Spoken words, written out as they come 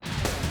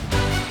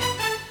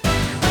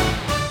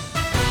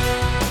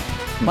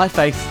My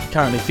face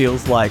currently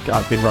feels like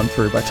I've been run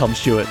through by Tom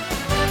Stewart. Puts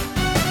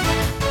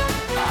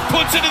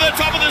it to the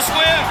top of the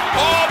square.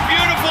 Oh,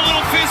 beautiful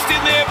little fist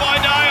in there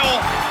by Dale.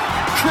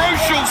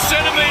 Crucial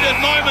centimetre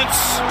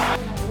moments.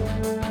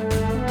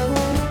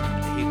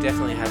 He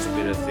definitely has a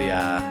bit of the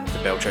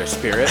Belcho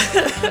spirit.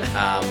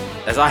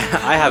 As I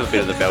have a bit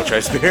of the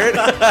Belcho spirit.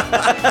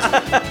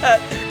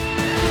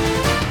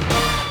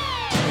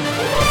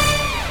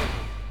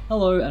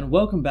 Hello and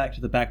welcome back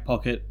to The Back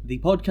Pocket, the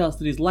podcast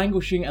that is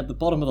languishing at the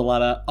bottom of the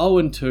ladder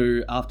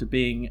 0-2 after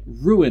being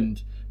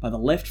ruined by the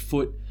left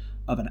foot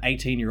of an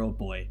 18-year-old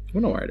boy.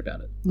 We're not worried about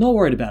it. Not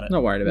worried about it.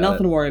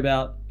 Nothing to worry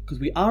about, because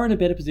we are in a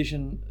better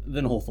position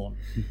than Hawthorn.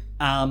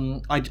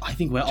 I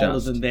think we're older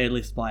than their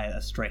list by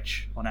a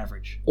stretch on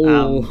average. Which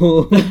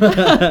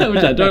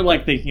I don't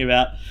like thinking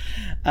about.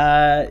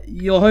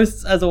 Your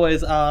hosts, as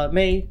always, are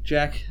me,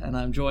 Jack, and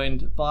I'm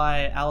joined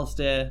by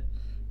Alastair,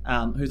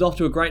 who's off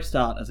to a great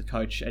start as a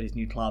coach at his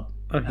new club.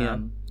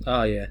 Wrong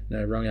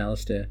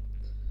Alastair.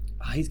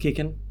 He's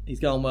kicking.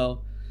 He's going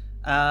well.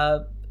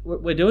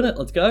 We're doing it.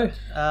 Let's go.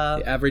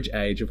 The average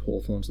age of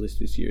Hawthorn's list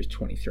this year is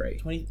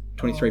 23.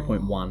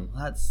 23.1.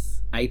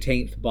 That's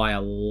 18th by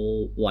a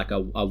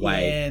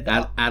way.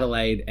 Yeah,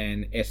 Adelaide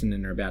and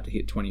Essendon are about to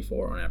hit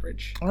 24 on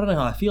average. I don't know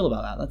how I feel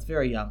about that. That's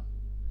very young.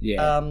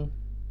 Yeah.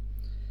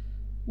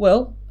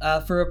 For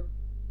a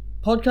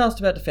podcast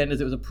about defenders,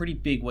 it was a pretty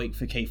big week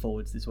for key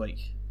forwards this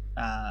week.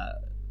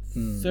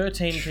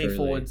 13 key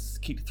forwards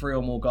kicked 3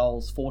 or more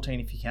goals, 14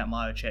 if you count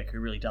Miochek, who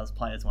really does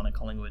play as one at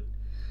Collingwood.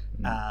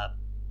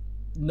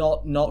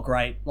 Not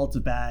great, lots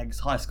of bags,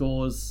 high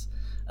scores,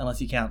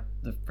 unless you count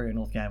the Freo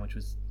North game, which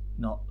was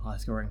not high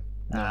scoring.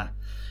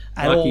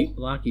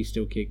 Larky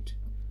still kicked.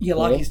 Yeah,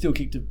 Larky still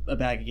kicked a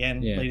bag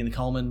again, leading the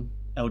Coleman.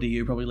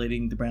 LDU probably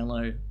leading the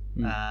Brownlow.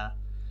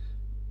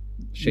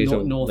 She's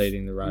North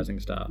leading the Rising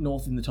Star.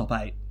 North in the top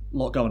 8. A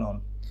lot going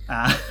on.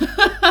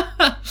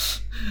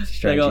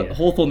 Strange, they got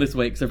Hawthorn this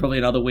week, so probably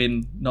another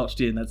win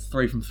notched in. That's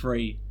 3 from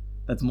 3.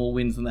 That's more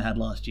wins than they had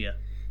last year.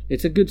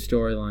 It's a good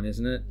storyline,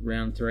 isn't it?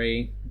 Round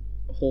 3,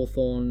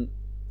 Hawthorn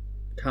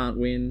can't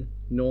win.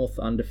 North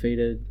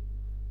undefeated.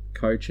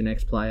 Coach and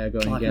ex-player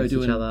going against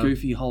each other.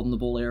 Goofy holding the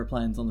ball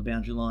aeroplanes on the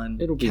boundary line.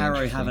 It'll be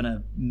Caro having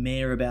a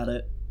mare about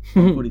it.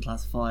 Footy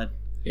classified.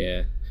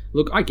 Yeah.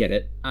 Look, I get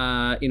it.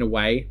 In a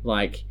way,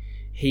 like,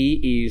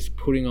 he is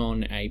putting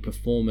on a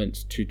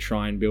performance to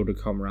try and build a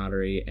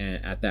camaraderie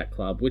at that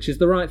club, which is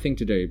the right thing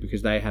to do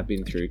because they have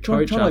been through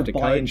coach after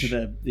buy coach.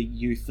 Into the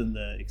youth and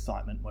the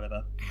excitement,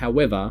 whatever.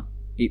 However,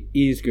 it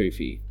is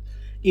goofy.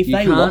 If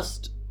they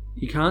lost...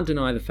 You can't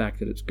deny the fact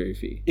that it's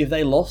goofy. If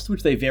they lost,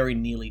 which they very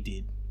nearly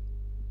did,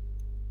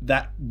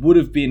 that would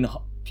have been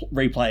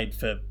replayed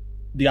for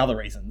the other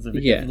reasons of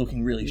it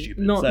looking really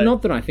stupid.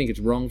 Not that I think it's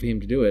wrong for him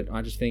to do it.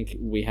 I just think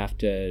we have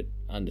to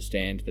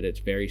understand that it's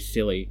very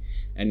silly,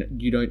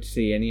 and you don't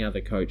see any other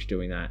coach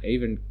doing that.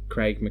 Even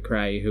Craig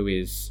McRae, who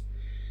is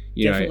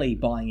definitely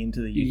buying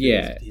into the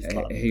youth of his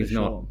club. He's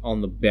not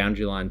on the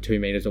boundary line 2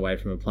 meters away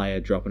from a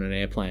player dropping an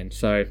airplane.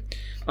 So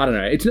I don't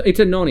know. It's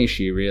a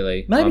non-issue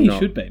really. Maybe he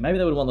should be. Maybe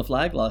they would have won the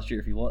flag last year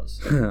if he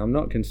was. I'm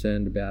not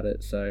concerned about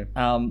it. So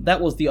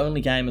that was the only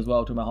game as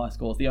well to my high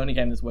scores. The only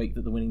game this week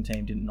that the winning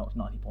team didn't knock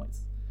 90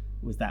 points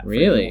was that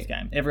really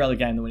game. Every other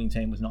game the winning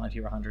team was 90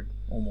 or 100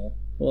 or more.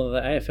 Well, the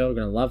AFL are going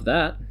to love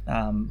that.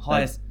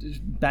 Highest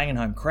banging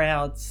home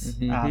crowds.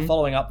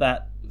 Following up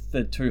that,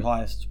 the 2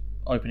 highest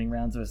opening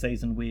rounds of a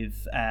season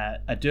with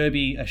a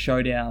derby, a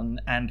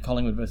showdown, and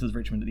Collingwood versus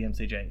Richmond at the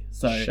MCG.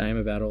 So shame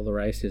about all the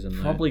racism.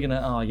 Probably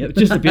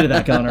just a bit of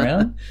that going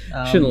around.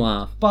 Shouldn't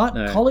laugh. But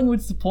no.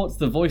 Collingwood supports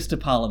the voice to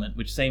Parliament,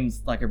 which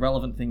seems like a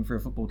relevant thing for a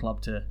football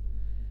club to.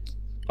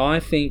 I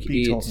think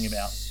be talking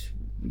about.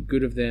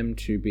 Good of them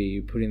to be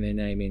putting their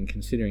name in,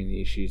 considering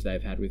the issues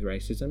they've had with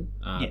racism.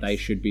 They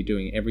should be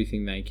doing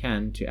everything they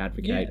can to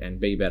advocate and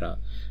be better.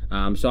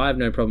 So I have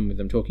no problem with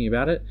them talking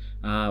about it.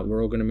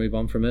 We're all going to move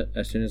on from it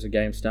as soon as the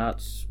game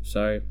starts.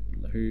 So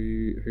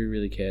who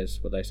really cares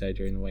what they say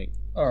during the week?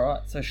 All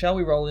right. So shall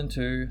we roll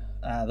into,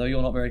 though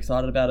you're not very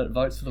excited about it,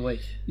 votes for the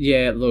week?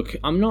 Yeah, look,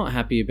 I'm not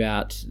happy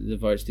about the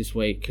votes this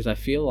week because I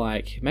feel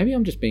like maybe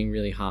I'm just being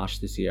really harsh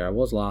this year. I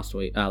was last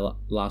week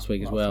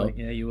as well.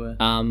 Yeah, you were.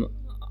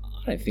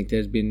 I don't think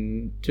there's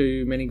been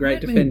too many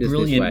great defenders this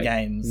week. Brilliant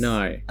games.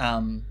 No.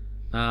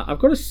 I've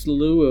got a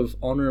slew of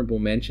honourable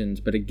mentions,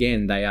 but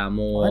again, they are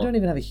more... I don't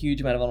even have a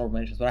huge amount of honourable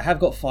mentions, but I have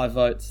got 5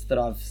 votes that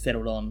I've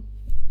settled on.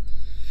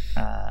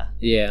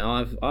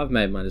 I've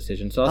made my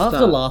decision. So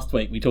after last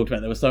week, we talked about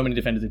there were so many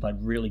defenders who played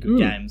really good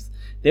games.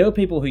 There were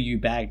people who you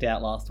bagged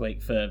out last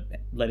week for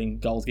letting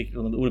goals get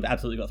on them that would have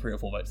absolutely got 3 or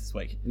 4 votes this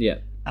week. Yeah.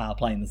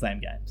 Playing the same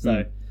game.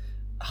 So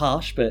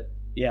harsh, but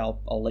yeah,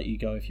 I'll let you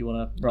go if you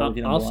want to roll with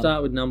your number I'll one.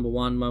 start with number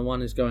one. My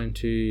one is going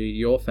to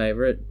your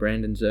favourite,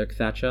 Brandon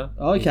Zerk-Thatcher.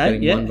 Okay,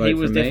 yeah, he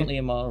was definitely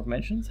in my honourable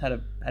mentions. Had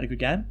a good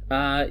game.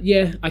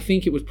 Yeah, I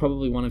think it was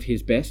probably one of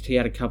his best. He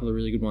had a couple of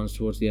really good ones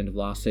towards the end of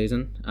last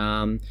season.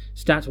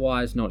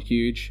 Stats-wise, not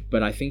huge,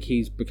 but I think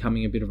he's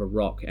becoming a bit of a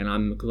rock, and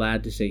I'm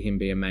glad to see him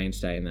be a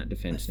mainstay in that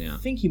defence now. I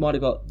think he might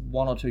have got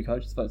 1 or 2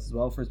 coaches' votes as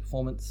well for his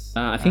performance.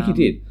 I think he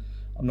did.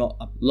 I'm not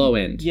low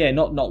end. Yeah,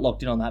 not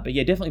locked in on that, but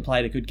yeah, definitely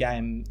played a good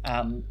game.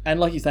 And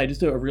like you say,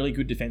 just a really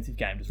good defensive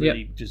game. Just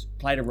really just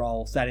played a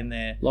role, sat in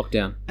there,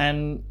 lockdown,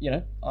 and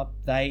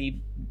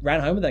they ran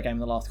home with that game in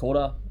the last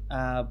quarter,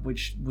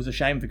 which was a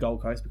shame for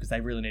Gold Coast because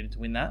they really needed to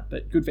win that.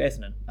 But good for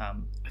Essendon.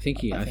 I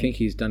think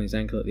he's done his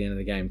ankle at the end of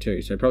the game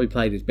too, so probably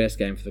played his best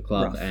game for the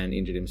club and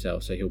injured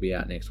himself, so he'll be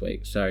out next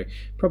week. So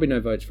probably no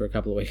votes for a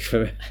couple of weeks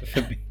for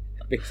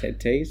Big Head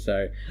T.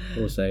 So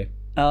we'll see.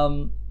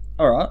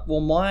 All right. Well,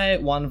 my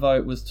one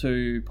vote was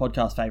to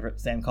podcast favourite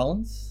Sam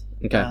Collins.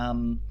 Okay.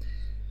 I'm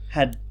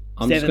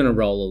just going to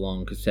roll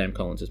along because Sam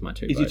Collins is my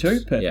 2 votes. Is your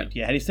 2? Perfect.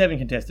 Yeah. Had his 7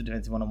 contested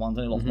defensive one-on-ones.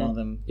 Only lost one of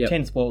them.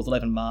 10 spoils,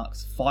 11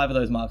 marks. 5 of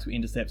those marks were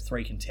intercepts,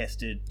 3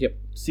 contested.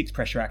 6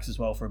 pressure acts as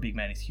well for a big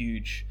man is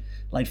huge.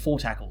 Laid 4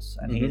 tackles,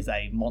 and he is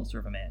a monster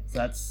of a man. So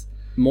that's...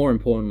 More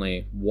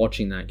importantly,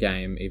 watching that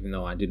game, even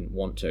though I didn't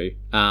want to,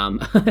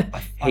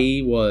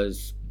 he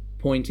was...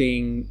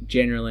 pointing,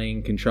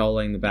 generaling,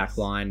 controlling the back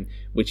line,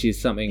 which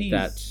is something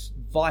that's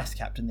vice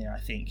captain there, I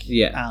think.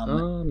 Yeah,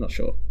 I'm not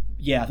sure.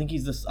 Yeah, I think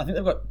I think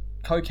they've got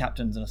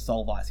co-captains and a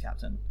sole vice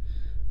captain.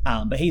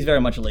 But he's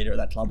very much a leader at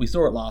that club. We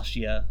saw it last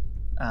year.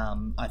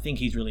 I think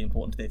he's really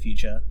important to their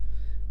future.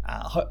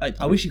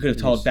 I wish he could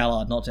have told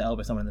Ballard not to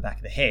elbow someone in the back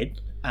of the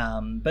head.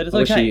 But it's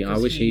okay. I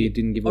wish he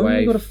didn't give only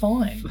away. Got a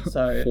fine.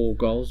 So 4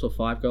 goals or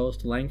 5 goals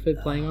to Langford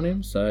playing on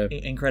him. So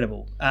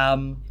incredible.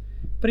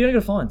 But he only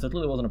got a fine, so it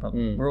really wasn't a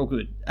problem. We're all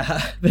good.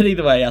 But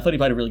either way, I thought he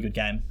played a really good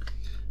game.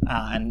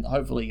 And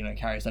hopefully,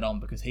 carries that on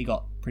because he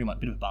got pretty much a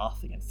bit of a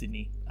bath against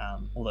Sydney.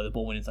 Although the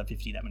ball went inside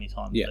 50 that many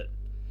times. Yeah. That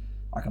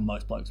I reckon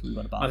most blokes would have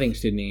got a bath. I think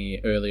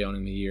Sydney early on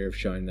in the year have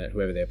shown that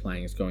whoever they're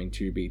playing is going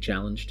to be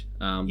challenged.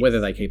 Whether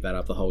they keep that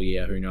up the whole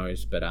year, who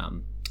knows? But I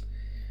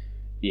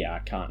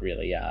can't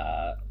really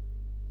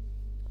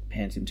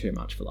pants him too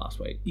much for last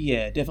week.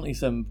 Yeah, definitely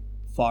some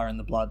fire in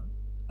the blood.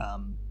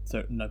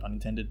 So no pun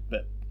intended,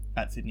 but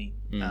at Sydney,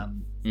 they're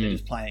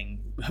just playing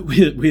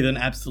with an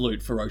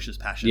absolute ferocious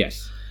passion.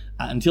 Yes.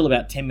 Until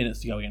about 10 minutes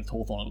to go against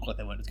Hawthorn, it looked like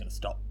they weren't just going to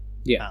stop.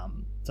 Yeah.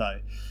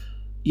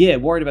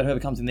 Worried about whoever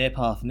comes in their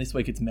path. And this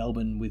week it's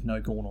Melbourne with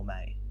no Gawn or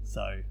May.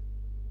 So,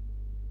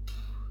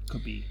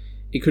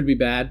 it could be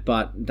bad,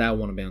 but they'll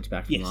want to bounce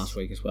back from last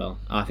week as well.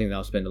 I think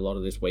they'll spend a lot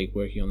of this week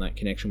working on that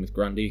connection with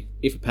Grundy.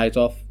 If it pays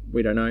off,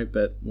 we don't know,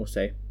 but we'll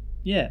see.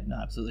 Yeah, no,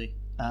 absolutely.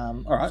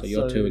 All right. So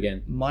your 2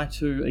 again. My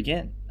 2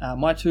 again.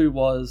 My 2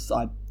 was,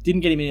 I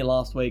didn't get him in here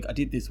last week. I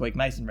did this week.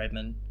 Mason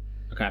Redman.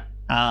 Okay.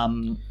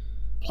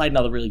 Played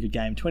another really good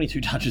game. 22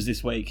 touches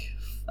this week.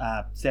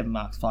 7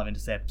 marks, 5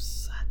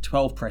 intercepts,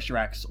 12 pressure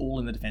acts, all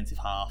in the defensive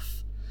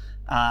half.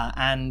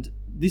 And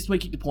this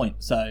week kicked a point,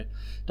 so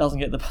doesn't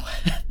get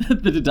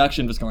the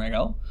deduction for scoring a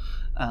goal.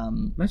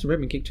 Mason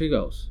Redman kicked 2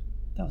 goals.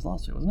 That was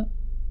last week, wasn't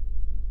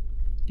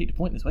it? Kicked a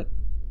point this week.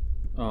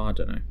 Oh, I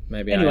don't know.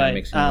 Maybe anyway, I am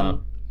mixing them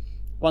up.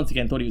 Once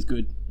again, thought he was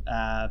good.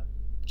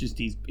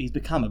 He's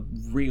become a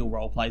real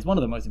role player. He's one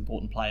of the most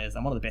important players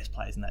and one of the best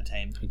players in that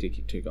team. He did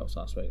kick 2 goals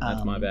last week.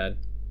 That's my bad.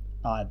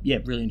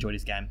 Really enjoyed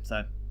his game.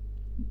 So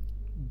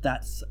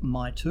that's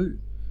my 2.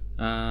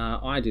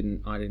 I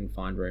didn't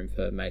find room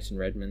for Mason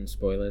Redman.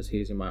 Spoilers.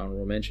 He's in my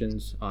honourable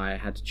mentions. I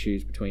had to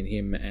choose between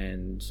him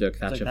and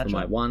Zerk-Thatcher for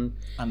my 1.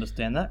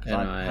 Understand that because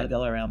I had it the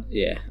other way around.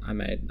 Yeah, I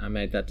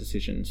made that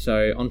decision.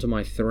 So onto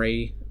my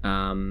 3.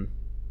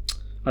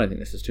 I don't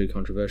think this is too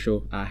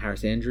controversial.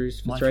 Harris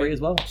Andrews for my 3. 3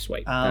 as well.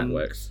 Sweet, that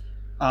works.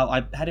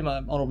 I had him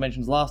on honourable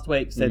mentions last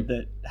week. Said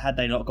that had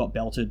they not got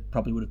belted,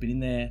 probably would have been in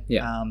there.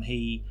 Yeah.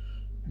 He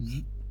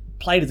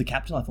played as a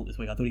captain. I thought this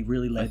week. I thought he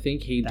really led. I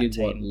think he did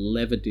team. What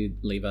Lever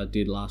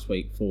did last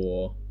week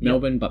for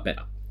Melbourne, but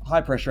better.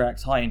 High pressure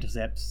acts, high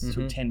intercepts,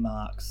 took 10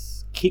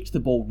 marks, kicked the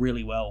ball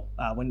really well.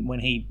 When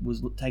he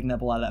was taking that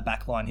ball out of that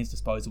back line, his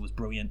disposal was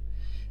brilliant.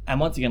 And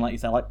once again, like you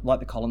say, like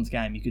the Collins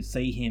game, you could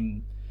see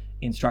him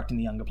instructing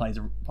the younger players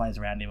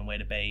around him and where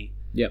to be.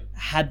 Yep.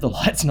 Had the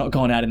lights not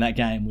gone out in that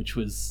game, which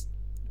was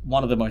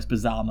one of the most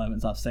bizarre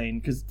moments I've seen,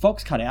 because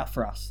Fox cut out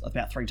for us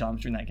about 3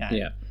 times during that game.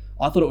 Yeah.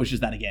 I thought it was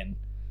just that again.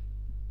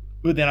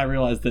 But then I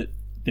realised that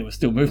there was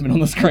still movement on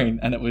the screen,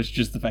 and it was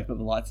just the fact that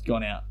the lights had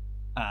gone out.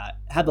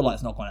 Had the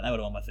lights not gone out, they would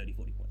have won by 30,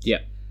 40 points. Yeah.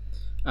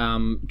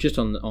 Just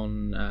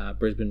on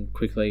Brisbane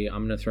quickly,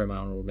 I'm going to throw my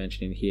honourable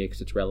mention in here because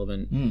it's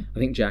relevant. I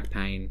think Jack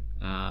Payne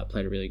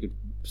played a really good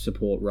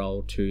support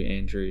role to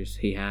Andrews.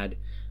 He had,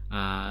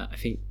 I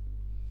think,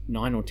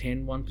 9 or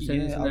 10 1%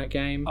 in that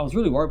game. I was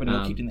really worried when he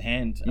got kicked in the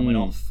hand and went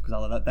off, because I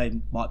thought they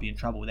might be in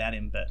trouble without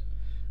him. But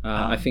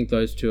I think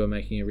those two are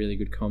making a really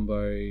good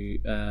combo,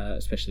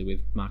 especially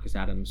with Marcus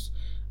Adams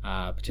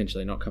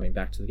potentially not coming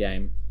back to the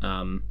game.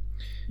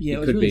 It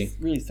was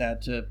really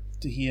sad to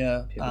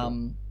hear.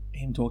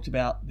 him talked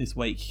about this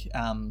week.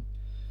 I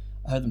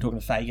heard them talking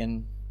to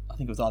Fagan. I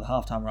think it was either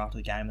halftime or after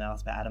the game. They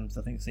asked about Adams.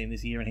 I think to see him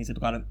this year, and he said,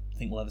 "Look, I don't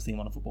think we'll ever see him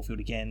on a football field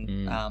again."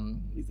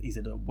 He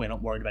said, "We're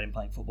not worried about him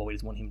playing football. We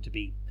just want him to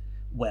be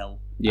well."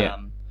 Yeah.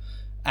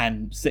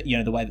 And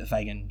the way that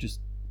Fagan just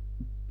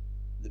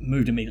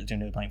moved immediately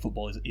into playing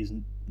football is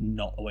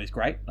not always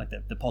great. Like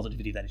the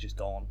positivity that is just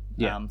gone.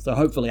 Yeah. So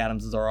hopefully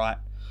Adams is all right.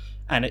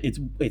 And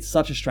it's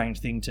such a strange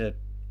thing to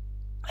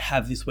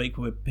have this week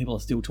where people are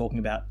still talking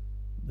about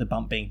the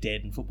bump being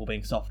dead and football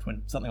being soft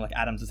when something like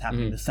Adams is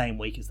happening the same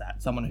week as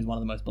that. Someone who's one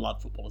of the most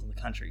beloved footballers in the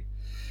country.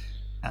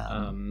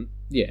 And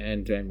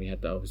we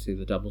had obviously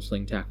the double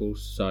sling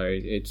tackles. So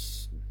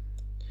it's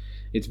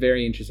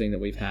very interesting that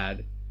we've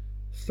had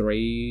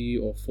 3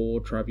 or 4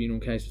 tribunal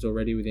cases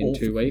already within all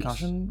 2 weeks.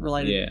 Concussion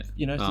related,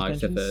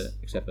 suspensions.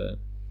 Except for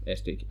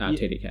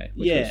TDK,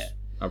 which was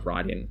a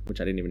write-in,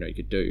 which I didn't even know you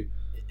could do.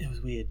 It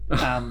was weird.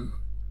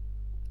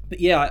 But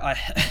yeah,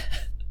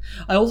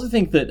 I also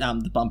think that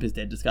the bump is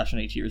dead discussion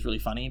each year is really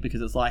funny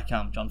because it's like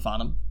John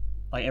Farnham.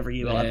 Like every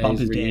year, bump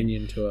is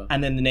dead, tour.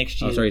 And then the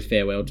next year, his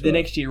farewell tour. The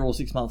next year, or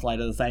 6 months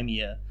later, the same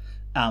year,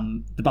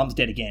 the bump's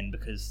dead again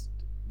because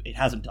it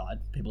hasn't died.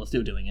 People are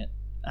still doing it.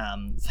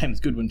 Same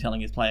as Goodwin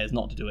telling his players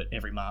not to do it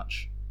every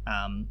March.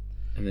 And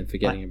then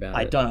forgetting about it.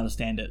 I don't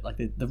understand it. Like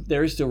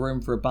there is still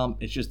room for a bump.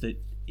 It's just that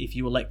if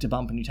you elect to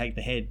bump and you take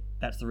the head,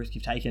 that's the risk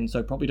you've taken.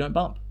 So probably don't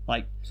bump.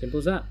 Like simple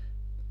as that.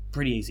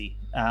 Pretty easy.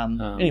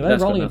 Anyway,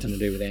 that's rolling got nothing into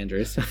to do with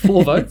Andrews.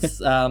 4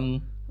 votes.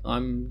 I'm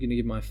going to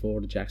give my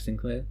 4 to Jack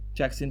Sinclair.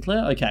 Jack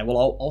Sinclair? Okay,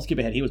 well, I'll skip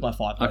ahead. He was my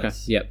 5 votes.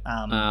 Okay, yep.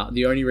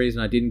 The only reason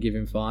I didn't give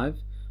him 5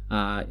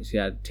 is he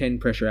had 10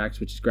 pressure acts,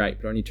 which is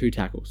great, but only 2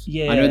 tackles.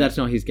 Yeah. I know that's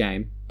not his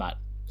game, but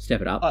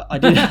step it up. I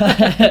did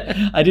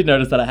I did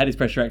notice that I had his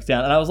pressure acts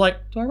down, and I was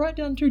like, do I write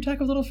down 2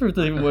 tackles? I'm not sure if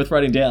it's even worth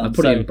writing down. I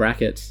put it in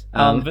brackets.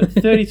 But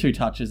 33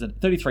 touches at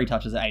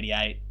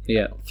 88.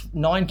 Yeah.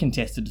 9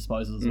 contested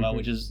disposals as well,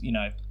 which is,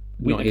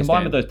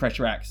 combined with those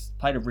pressure acts,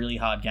 played a really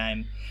hard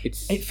game.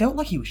 It felt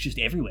like he was just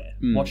everywhere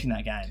watching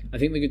that game. I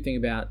think the good thing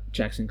about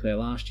Jack Sinclair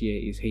last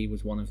year is he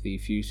was one of the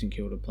few St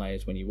Kilda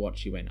players when you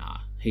watch, you went,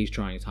 he's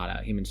trying his heart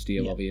out. Him and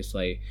Steele,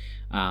 obviously.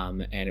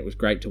 And it was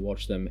great to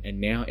watch them. And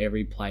now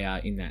every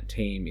player in that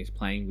team is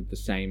playing with the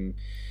same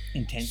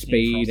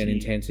speed and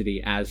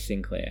intensity as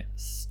Sinclair.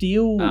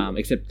 Steele...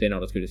 except they're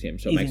not as good as him,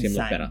 so it makes him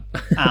look better.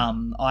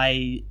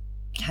 I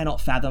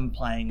cannot fathom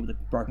playing with a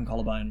broken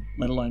collarbone,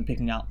 let alone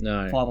picking up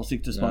 5 or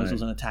 6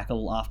 disposals and a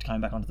tackle after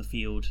coming back onto the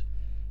field.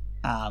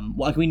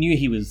 We knew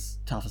he was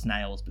tough as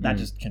nails, but that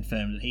just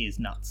confirmed that he is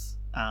nuts.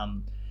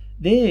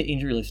 Their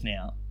injury list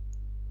now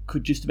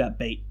could just about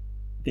beat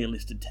their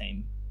listed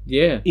team.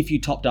 Yeah. If you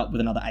topped up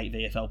with another 8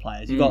 VFL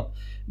players. You've got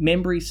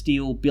Membry,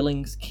 Steele,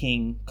 Billings,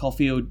 King,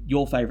 Caulfield,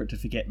 your favourite to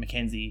forget,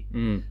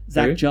 McKenzie,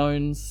 Zach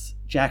Jones,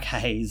 Jack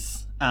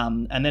Hayes,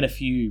 and then a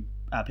few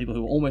people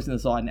who were almost in the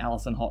side, and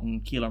Allison,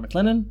 Houghton, Keeler, and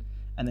McLennan,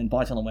 and then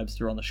Bytel and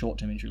Webster on the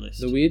short-term injury list.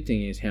 The weird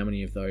thing is how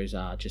many of those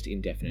are just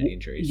indefinite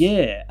injuries.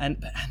 Yeah,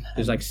 and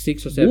there's like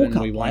 6 or 7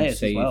 we won't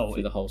see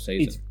for the whole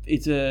season.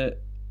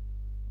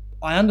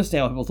 I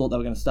understand why people thought they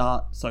were going to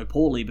start so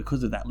poorly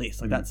because of that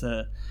list. Like that's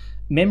a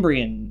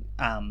Membry and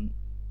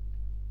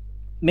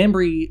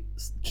Membry,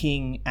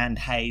 King, and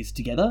Hayes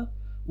together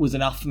was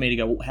enough for me to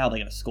go, how are they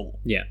going to score?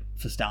 Yeah.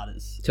 For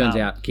starters. Turns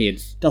out,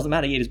 kids. Doesn't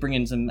matter. You just bring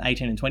in some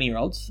 18 and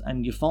 20-year-olds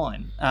and you're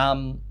fine.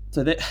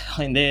 So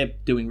they're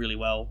doing really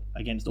well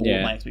against all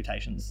of my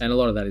expectations. And a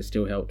lot of that is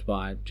still helped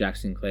by Jack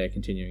Sinclair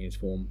continuing his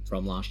form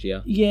from last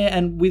year. Yeah,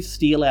 and with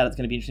Steele out, it's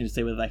going to be interesting to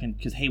see whether they can,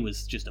 because he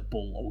was just a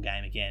bull all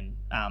game again,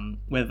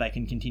 whether they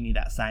can continue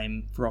that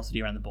same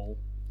ferocity around the ball.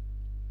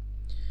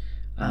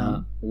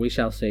 We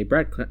shall see.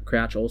 Brad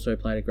Crouch also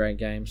played a great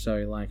game, so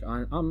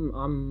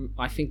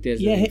I think there's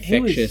an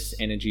infectious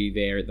energy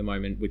there at the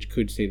moment, which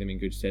could see them in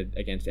good stead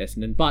against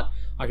Essendon. But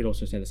I could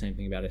also say the same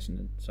thing about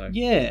Essendon. So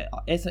yeah,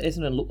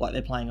 Essendon look like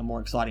they're playing a more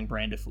exciting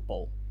brand of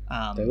football.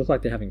 They look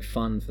like they're having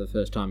fun for the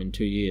first time in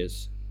 2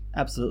 years.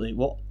 Absolutely.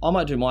 Well, I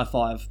might do my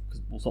 5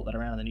 because we'll swap that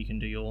around, and then you can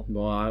do your.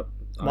 Well,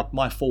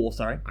 my 4.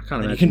 Sorry, I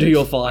can't imagine. You can do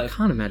your 5. I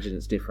can't imagine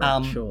it's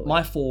different. Surely.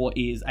 My 4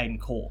 is Aiden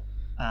Core.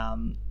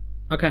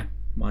 Okay.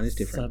 Mine is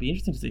different. So it'll be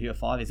interesting to see who your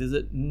 5 is. Is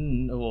it?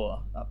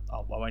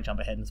 I won't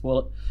jump ahead and spoil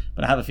it,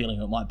 but I have a feeling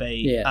it might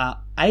be. Yeah.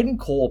 Aiden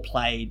Core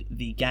played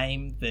the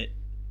game that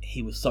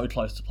he was so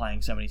close to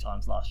playing so many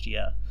times last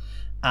year.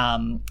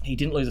 He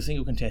didn't lose a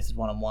single contested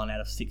 1-on-1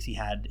 out of 6 he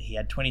had. He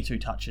had 22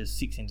 touches,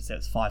 6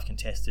 intercepts, 5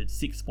 contested,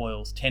 6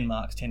 spoils, 10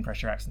 marks, 10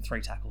 pressure acts, and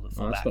 3 tackles at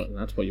fullback.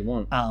 That's what you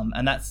want.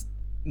 And that's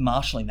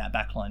marshalling that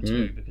backline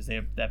too, because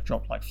they've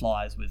dropped like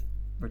flies with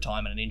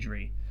retirement and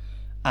injury.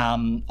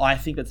 I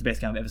think that's the best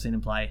game I've ever seen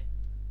him play.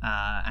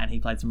 And he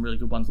played some really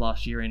good ones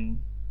last year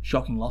in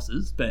shocking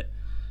losses, but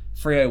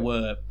Freo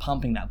were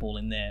pumping that ball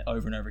in there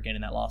over and over again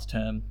in that last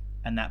term,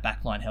 and that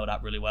backline held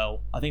up really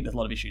well. I think there's a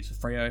lot of issues for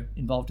Freo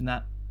involved in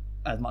that,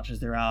 as much as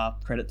there are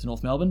credit to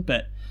North Melbourne,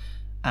 but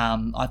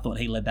I thought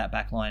he led that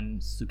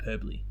backline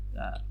superbly.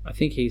 I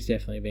think he's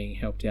definitely being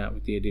helped out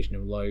with the addition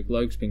of Logue.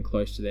 Logue's been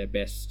close to their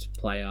best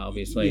player,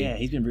 obviously. Yeah,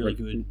 he's been really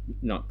good.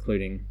 Not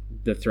including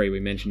the three we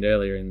mentioned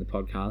earlier in the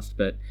podcast,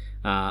 but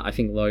I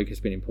think Logue has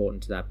been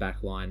important to that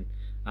back line.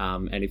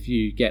 And if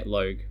you get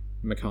Logue,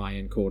 Mackay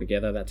and Core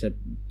together, that's a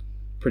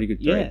pretty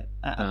good three. Yeah,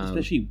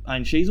 especially,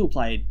 and Sheasel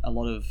played a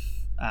lot of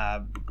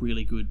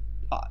really good.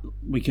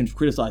 We can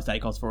criticise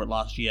Dacos for it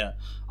last year.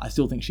 I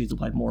still think Sheasel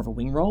played more of a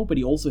wing role, but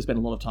he also spent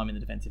a lot of time in the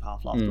defensive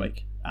half last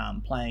week,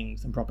 playing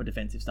some proper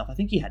defensive stuff. I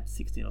think he had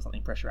 16 or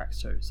something pressure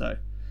acts too. So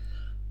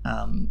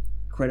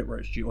credit where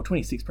it's due, or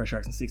 26 pressure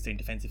acts and 16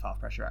 defensive half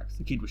pressure acts.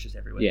 The kid was just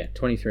everywhere. Yeah,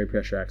 23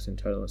 pressure acts in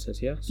total, it says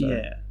here. So.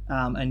 Yeah,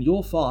 and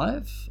your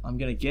 5, I'm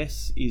going to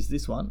guess, is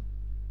this one.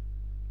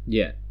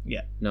 Yeah.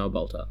 Yeah. Noah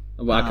Bolter.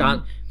 Well, I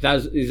can't.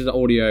 This is an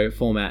audio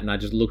format, and I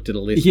just looked at a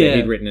list that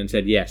he'd written and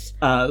said yes.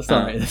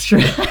 Sorry, that's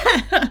true.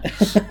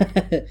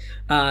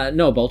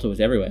 Noah Bolter was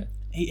everywhere.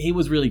 He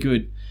was really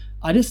good.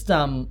 I just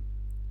something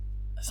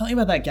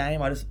about that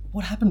game.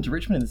 What happened to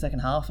Richmond in the second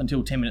half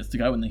until 10 minutes to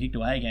go when they kicked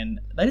away again?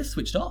 They just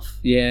switched off.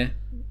 Yeah.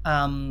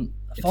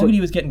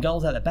 Fogarty was getting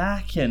goals out the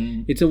back,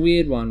 and it's a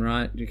weird one,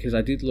 right? Because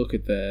I did look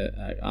at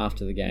the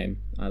after the game.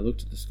 I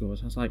looked at the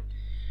scores. I was like,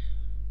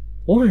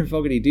 Walker and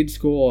Fogarty did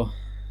score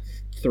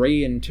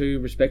 3 and 2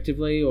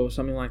 respectively, or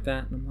something like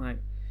that. And I'm like,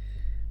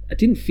 it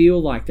didn't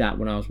feel like that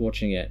when I was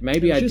watching it.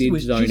 Maybe I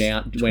did zone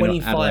out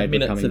when Adelaide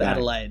were coming back.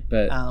 Adelaide,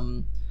 but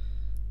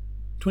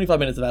 25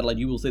 minutes of Adelaide,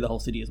 you will see the whole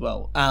city as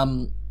well.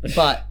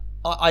 But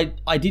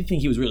I did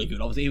think he was really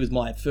good. Obviously, he was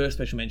my first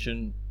special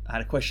mention. I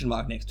had a question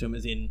mark next to him,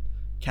 as in,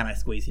 can I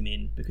squeeze him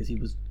in? Because he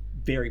was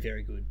very,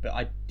 very good. But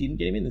I didn't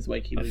get him in this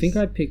week. I think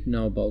I picked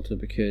Noah Bolter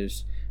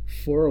because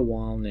for a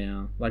while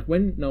now, like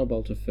when Noah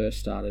Bolter first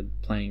started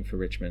playing for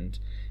Richmond,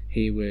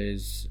 he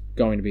was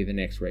going to be the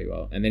next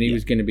Rewell, and then he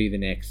was going to be the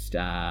next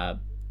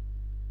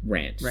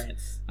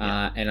Rance.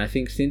 And I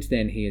think since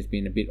then he has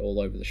been a bit all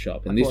over the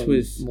shop. And this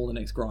was more the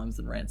next Grimes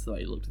than Rance the way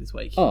he looked this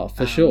week. Oh,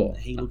 for sure.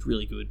 He looked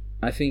really good.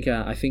 I think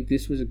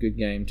this was a good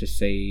game to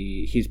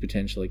see his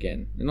potential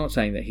again. I'm not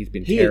saying that he's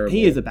been terrible.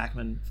 He is a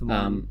backman for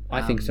mine.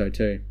 I think so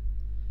too.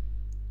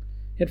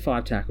 He had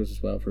 5 tackles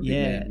as well for a big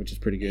man, which is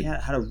pretty good. He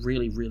had a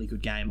really, really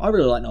good game. I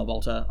really like Noah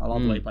Bolter. I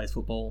love the way he plays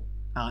football.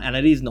 And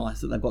it is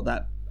nice that they've got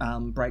that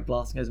break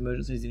blasting as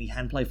emergencies, and he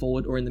can play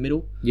forward or in the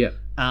middle. Yeah.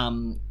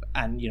 And,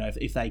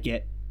 if they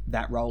get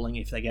that rolling,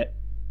 if they get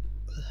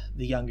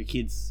the younger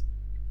kids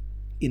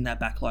in that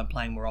back line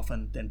playing more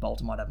often, then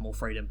Bolter might have more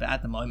freedom. But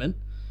at the moment,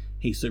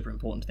 he's super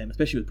important to them,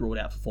 especially with Broad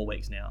out for 4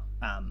 weeks now.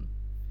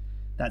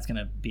 That's going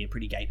to be a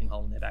pretty gaping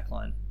hole in their back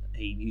line.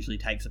 He usually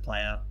takes a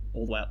player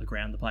all the way up the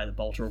ground, the player that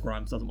Bolter or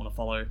Grimes doesn't want to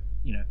follow,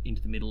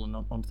 into the middle and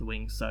onto the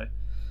wings. So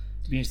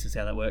it'll be interesting to see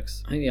how that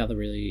works. I think the other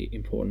really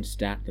important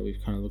stat that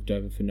we've kind of looked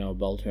over for Noah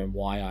Bolter and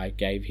why I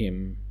gave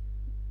him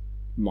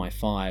my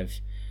 5,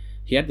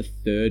 he had the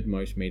 3rd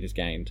most metres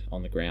gained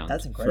on the ground.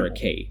 That's incredible. For a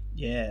key.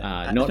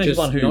 Yeah. Not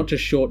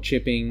just short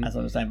chipping. As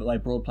I was saying, but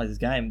like Broad plays his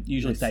game,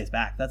 usually stays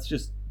back. That's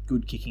just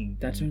good kicking.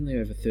 That's only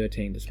over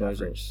 13 disposals.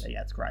 Coverage.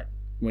 Yeah, it's great.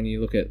 When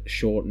you look at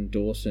Short and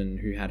Dawson,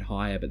 who had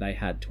higher, but they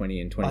had 20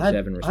 and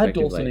 27 respectively. I had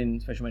Dawson in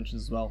special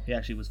mentions as well. He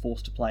actually was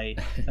forced to play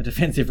a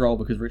defensive role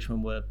because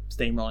Richmond were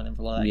steamrolling them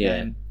for a lot of that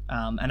game.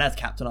 And as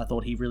captain, I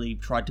thought he really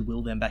tried to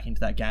will them back into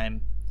that game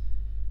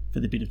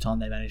for the bit of time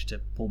they managed to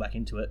pull back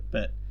into it.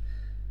 But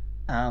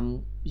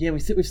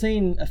we've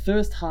seen a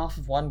first half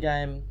of one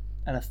game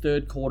and a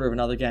third quarter of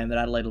another game that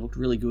Adelaide looked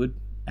really good,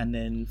 and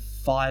then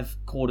 5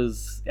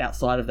 quarters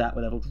outside of that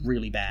where they looked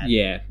really bad.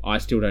 Yeah, I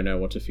still don't know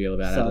what to feel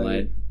about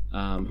Adelaide.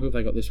 Who have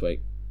they got this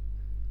week?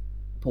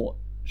 Port.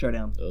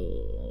 Showdown.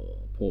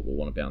 Port will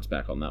want to bounce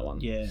back on that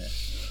one. Yeah.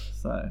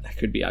 So that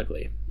could be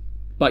ugly.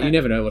 But you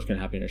never know what's going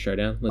to happen in a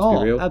showdown. Let's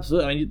be real.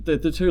 Absolutely. I mean,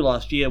 the 2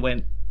 last year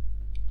went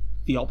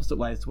the opposite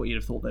ways to what you'd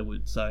have thought they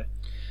would. So,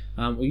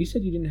 well, you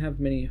said you didn't have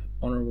many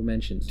honourable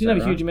mentions. Didn't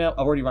have a huge amount.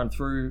 I've already run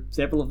through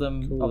several of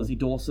them. Cool. Obviously,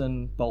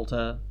 Dawson,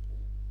 Bolter.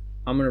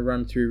 I'm going to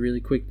run through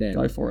really quick then.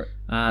 Go for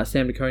it.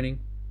 Sam de Koning.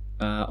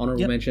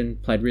 Honourable mention,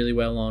 played really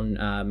well on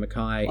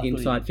Mackay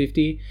inside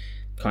 50,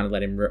 kind of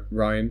let him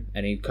roam,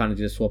 and he kind of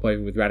did a swap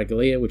over with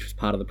Radaglia, which was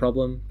part of the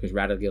problem, because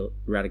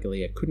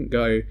Radaglia couldn't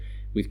go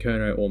with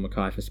Kerno or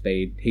Mackay for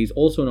speed. He's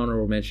also an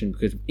honourable mention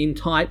because in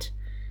tight,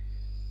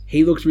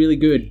 he looks really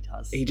good. He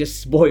does. He just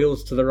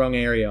spoils to the wrong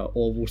area,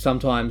 or will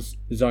sometimes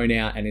zone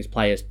out and his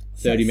player's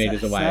 30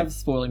 metres away. Sav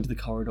spoiling to the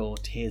corridor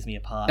tears me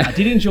apart. I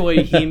did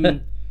enjoy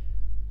him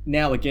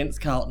now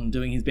against Carlton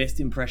doing his best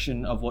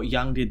impression of what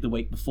Young did the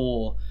week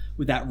before,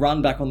 with that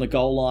run back on the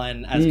goal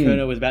line as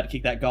Kerno was about to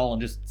kick that goal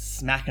and just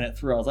smacking it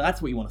through. I was like,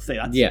 that's what you want to see.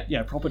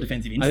 That's proper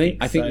defensive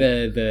instinct. I think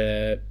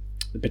the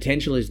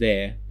potential is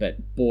there,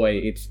 but boy,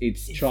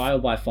 it's trial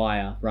by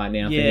fire right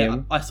now for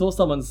him. I saw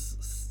someone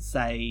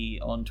say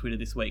on Twitter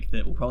this week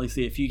that we'll probably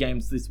see a few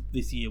games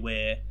this year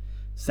where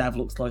Sav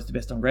looks close to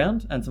best on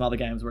ground, and some other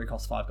games where he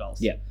costs 5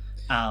 goals. Yeah.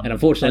 And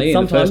unfortunately,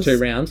 in the first 2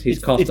 rounds, he's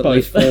cost at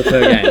least 4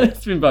 per game.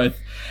 It's been both.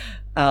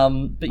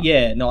 But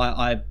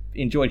I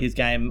enjoyed his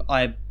game.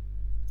 I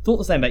thought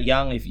the same about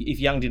Young. If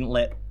Young didn't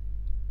let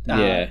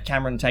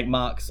Cameron take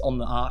marks on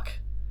the arc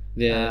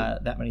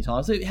that many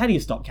times. So how do you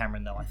stop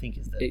Cameron, though, I think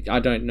is I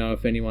don't know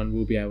if anyone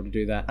will be able to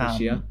do that this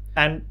year.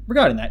 And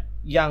regarding that,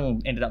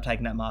 Young ended up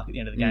taking that mark at the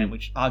end of the game,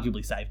 which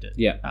arguably saved it.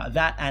 Yeah.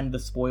 That and the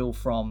spoil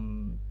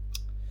from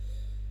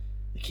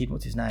the kid,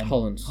 what's his name?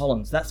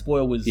 Hollins. That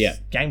spoil was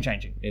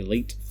game-changing.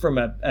 Elite. From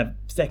a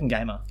second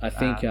gamer. I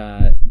think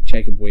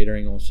Jacob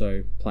Wiedering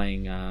also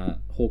playing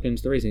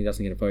Hawkins. The reason he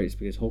doesn't get a vote is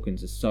because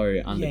Hawkins is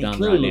so underdone he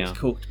clearly right now. looks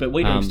cooked, but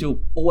Wiedering still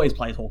always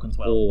plays Hawkins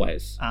well.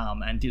 Always.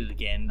 And did it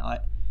again.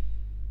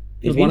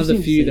 He's one of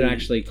the few that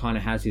actually kind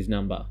of has his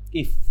number.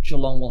 If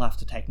Geelong will have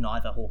to take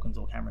neither Hawkins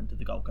or Cameron to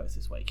the Gold Coast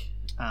this week.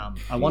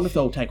 I wonder if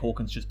they'll take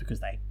Hawkins just because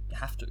they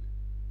have to.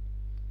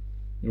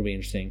 It'll be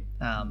interesting.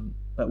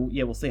 But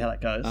we'll see how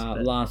that goes.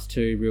 Last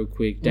two, real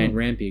quick. Dane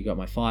Rampy got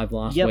my 5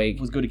 last week.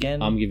 Was good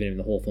again. I'm giving him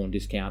the Hawthorn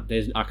discount.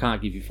 I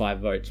can't give you 5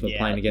 votes for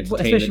playing against a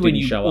team especially that when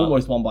didn't you show up.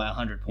 Almost won by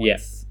 100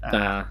 points.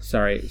 Yeah.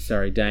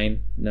 Sorry,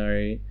 Dane.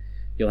 No,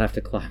 you'll have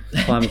to climb a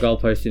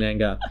goalpost in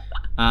anger.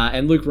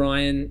 And Luke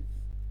Ryan,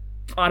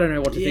 I don't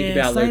know what to think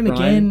about Luke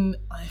Ryan.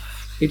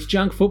 It's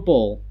junk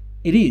football.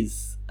 It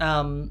is.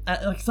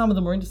 Like some of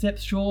them were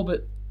intercepts, sure,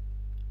 but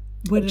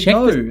where did it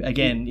go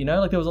again? You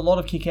know, like there was a lot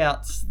of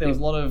kickouts. There was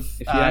a lot of.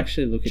 If you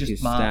actually look at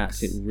his marks.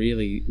 stats, it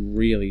really,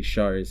 really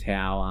shows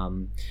how.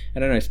 I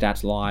don't know,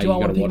 stats lie. Do I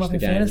want to pick him up in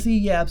fantasy?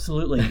 Yeah,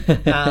 absolutely.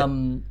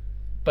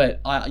 But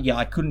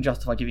I couldn't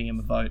justify giving him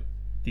a vote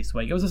this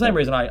week. It was the same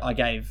reason I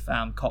gave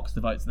Cox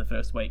the votes in the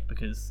first week,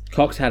 because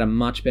Cox had a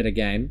much better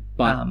game,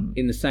 but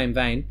in the same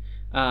vein,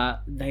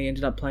 they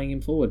ended up playing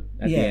him forward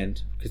at the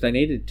end because they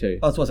needed to.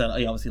 That's what I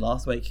said, obviously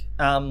last week.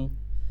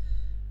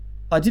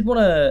 I did want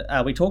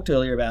to... we talked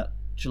earlier about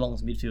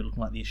Geelong's midfield looking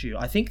like the issue.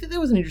 I think that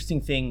there was an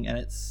interesting thing, and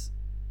it's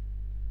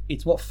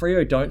what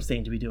Freo don't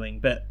seem to be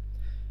doing, but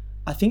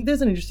I think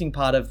there's an interesting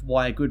part of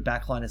why a good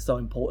backline is so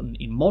important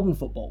in modern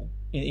football,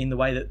 in the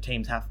way that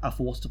teams are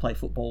forced to play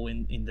football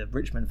in the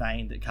Richmond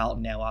vein that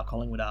Carlton now are,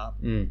 Collingwood are,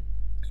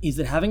 is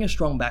that having a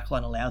strong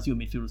backline allows your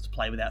midfielders to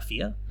play without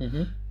fear.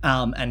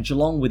 And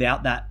Geelong,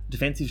 without that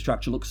defensive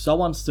structure, looks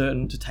so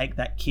uncertain to take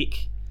that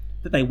kick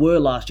that they were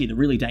last year, the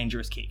really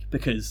dangerous kick,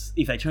 because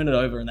if they turn it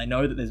over and they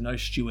know that there's no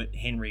Stewart,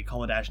 Henry,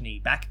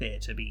 Kolodajny back there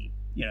to be,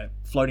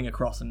 floating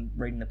across and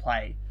reading the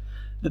play,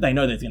 that they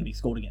know there's going to be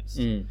scored against.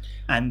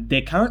 And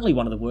they're currently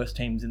one of the worst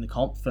teams in the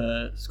comp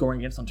for scoring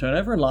against on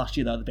turnover, and last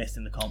year they were the best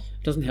in the comp.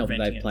 It doesn't help that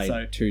they've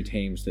played two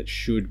teams that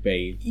should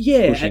be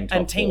pushing top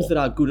and teams that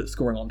are good at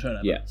scoring on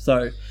turnover. Yeah.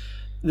 So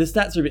the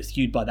stats are a bit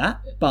skewed by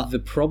that. But the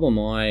problem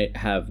I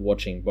have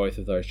watching both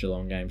of those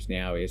Geelong games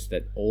now is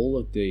that all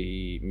of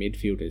the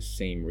midfielders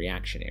seem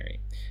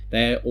reactionary.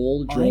 They're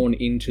all drawn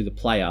into the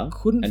player,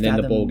 and then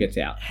the ball gets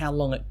out. How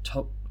long it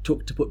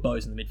took to put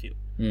Bose in the midfield.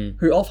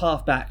 Who off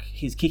half-back,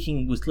 his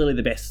kicking was clearly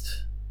the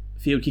best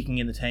field kicking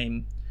in the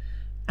team,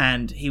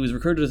 and he was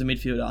recruited as a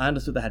midfielder. I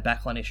understood they had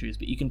backline issues,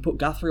 but you can put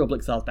Guthrie or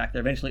Blixar's back there.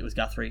 Eventually it was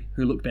Guthrie,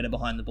 who looked better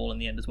behind the ball in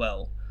the end as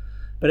well.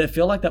 But it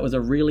felt like that was a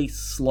really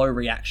slow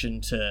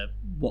reaction to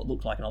what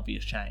looked like an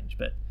obvious change.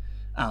 But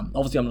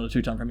obviously I'm not a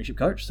 2-time premiership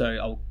coach, so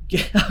I'll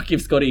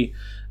give Scotty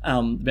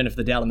the benefit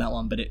of the doubt on that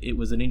one, but it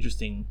was an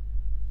interesting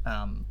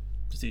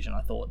decision,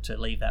 I thought, to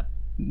leave that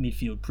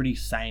midfield pretty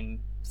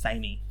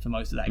samey for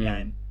most of that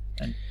game.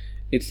 And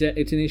it's an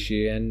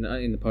issue, and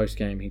in the post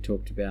game he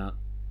talked about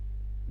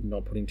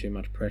not putting too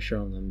much pressure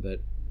on them, but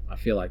I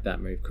feel like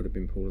that move could have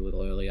been pulled a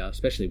little earlier,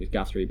 especially with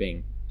Guthrie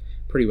being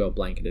pretty well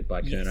blanketed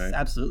by Curnow. Yes,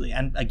 absolutely.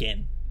 And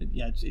again,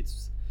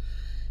 it's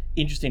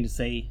interesting to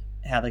see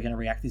how they're going to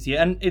react this year,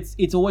 and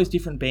it's always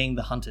different being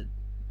the hunted,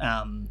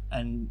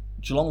 and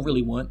Geelong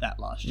really weren't that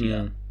last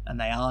year, and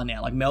they are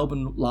now. Like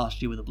Melbourne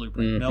last year with a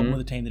blueprint. Melbourne were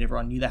the team that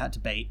everyone knew they had to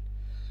beat,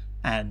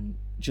 and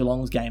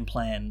Geelong's game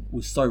plan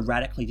was so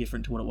radically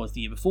different to what it was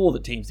the year before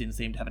that teams didn't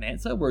seem to have an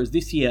answer, whereas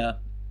this year,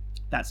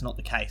 that's not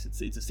the case.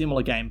 It's a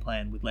similar game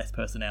plan with less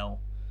personnel,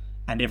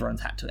 and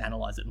everyone's had to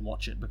analyse it and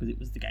watch it because it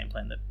was the game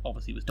plan that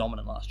obviously was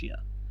dominant last year.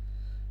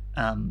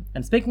 And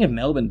speaking of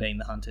Melbourne being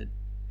the hunted,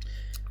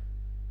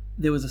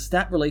 there was a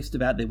stat released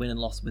about their win and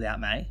loss without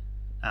May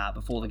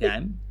before the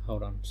game.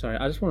 Hold on. Sorry,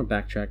 I just want to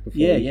backtrack before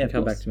we can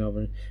come back to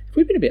Melbourne. Have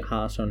we been a bit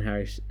harsh on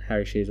Harry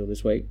Sheasel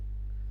this week?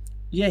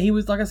 Yeah, he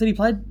was, like I said, he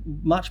played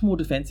much more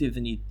defensive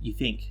than you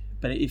think,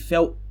 but it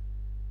felt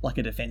like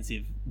a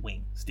defensive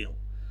wing still.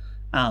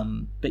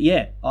 But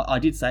yeah, I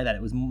did say that.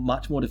 It was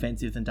much more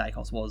defensive than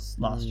Dacos was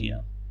last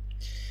year.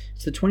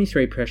 It's the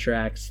 23 pressure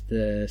acts,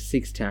 the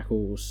 6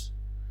 tackles,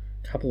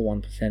 a couple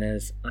of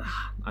 1%ers.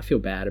 I feel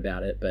bad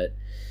about it, but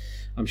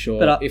I'm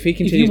sure if he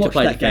continues to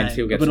play defense,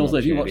 he'll get some opportunities. But also,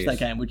 if you watch that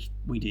game, which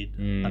we did,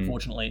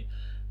 unfortunately,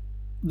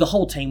 the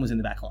whole team was in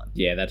the back line.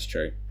 Yeah, that's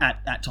true.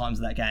 At times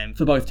of that game,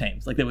 for both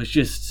teams. Like, there was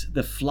just...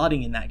 The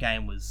flooding in that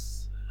game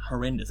was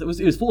horrendous. It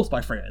was forced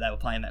by Freo. They were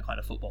playing that kind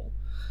of football.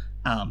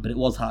 But it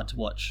was hard to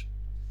watch.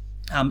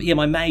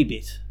 My May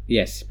bit.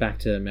 Yes, back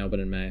to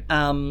Melbourne and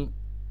May.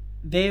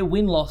 Their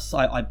win-loss,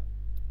 I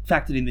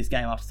factored in this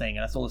game after seeing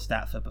it. I saw the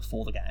stat for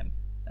before the game.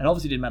 And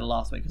obviously it didn't matter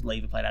last week because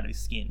Lever played out of his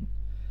skin.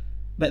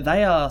 But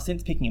they are,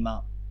 since picking him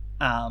up,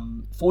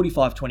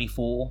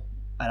 45-24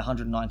 at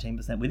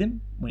 119% with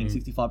him, winning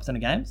 65%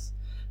 of games.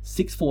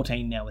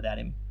 6-14 now without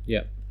him.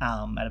 Yeah.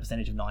 At a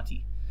percentage of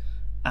 90.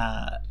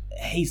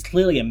 He's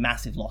clearly a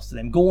massive loss to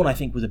them. Gorn, I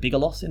think, was a bigger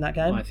loss in that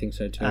game. I think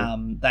so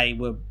too.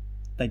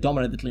 They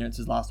dominated the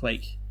clearances last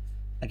week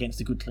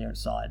against a good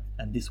clearance side,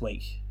 and this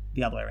week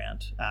the other way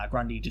around.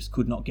 Grundy just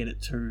could not get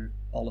it to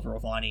Oliver or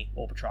Viney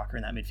or Petrarca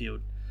in that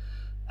midfield.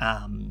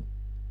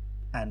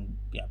 And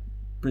yeah,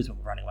 Brisbane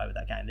were running away with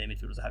that game. Their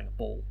midfielders were having a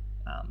ball.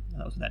 And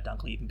that was without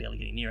Dunkley even barely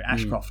getting near it.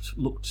 Ashcroft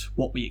looked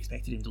what we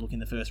expected him to look in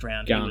the first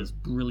round. He was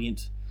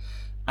brilliant.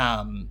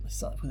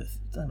 So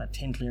about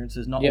 10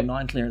 clearances,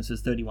 9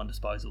 clearances, 31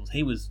 disposals.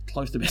 He was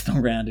close to best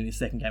on ground in his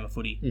second game of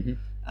footy.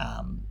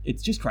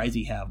 It's just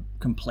crazy how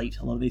complete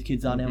a lot of these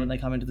kids are now when they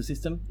come into the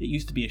system. It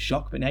used to be a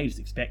shock, but now you just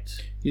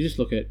expect... You just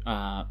look at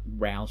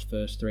Rao's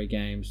first 3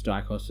 games,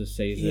 Dicos'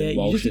 season, you just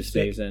Walsh's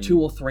expect season.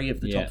 2 or 3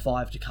 of the top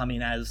 5 to come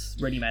in as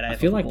ready-made AFL I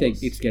feel like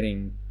footballers. it's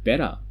getting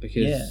better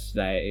because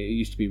it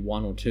used to be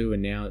 1 or 2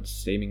 and now it's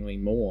seemingly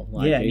more.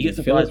 You get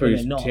surprised when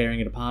they're not. Tearing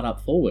it apart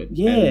up forward.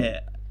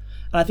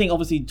 And I think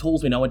obviously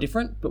tools we know are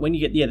different, but when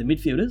you get the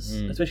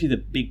midfielders, especially the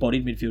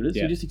big-bodied midfielders,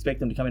 you just expect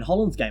them to come in.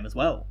 Holland's game as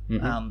well.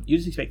 You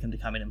just expect them to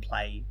come in and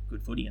play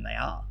good footy, and they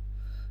are.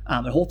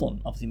 At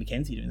Hawthorn, obviously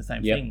McKenzie doing the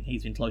same thing.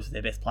 He's been close to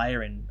their best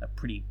player in a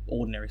pretty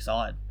ordinary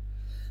side.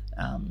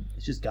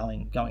 It's just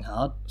going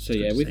hard. So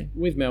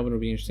with Melbourne it'll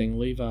be interesting.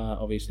 Lever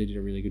obviously did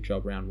a really good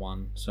job round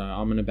 1, so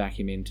I'm going to back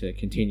him in to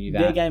continue that.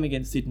 Their game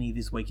against Sydney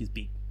this week is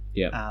big.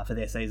 For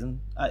their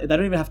season. They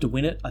don't even have to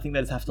win it. I think they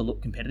just have to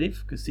look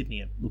competitive because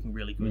Sydney are looking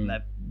really good and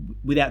they've,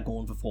 without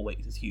Gorn for 4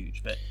 weeks is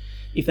huge. But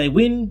if they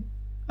win,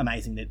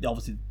 amazing.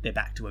 Obviously they're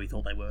back to where we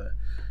thought they were.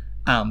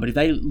 But if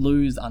they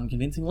lose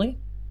unconvincingly,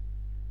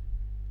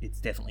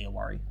 it's definitely a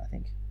worry, I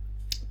think.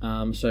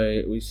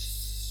 So we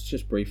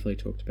just briefly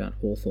talked about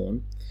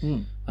Hawthorn.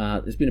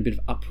 There's been a bit of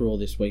uproar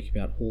this week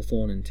about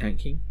Hawthorn and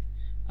tanking.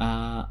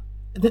 I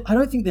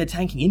don't think they're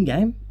tanking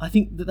in-game. I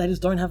think that they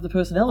just don't have the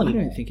personnel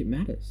anymore. I don't think it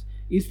matters.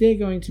 Is there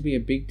going to be a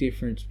big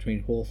difference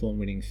between Hawthorn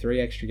winning 3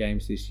 extra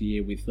games this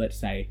year with, let's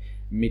say,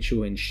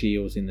 Mitchell and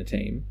Shields in the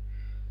team,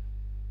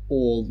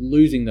 or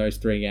losing those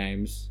 3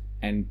 games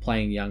and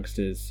playing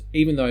youngsters,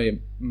 even though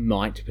it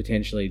might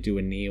potentially do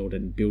a Neild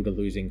and build a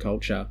losing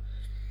culture?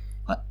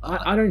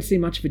 I don't see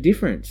much of a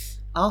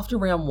difference. After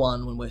round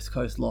 1, when West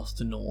Coast lost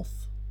to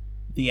North,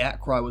 the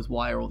outcry was,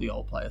 why are all the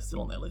old players still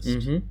on their list?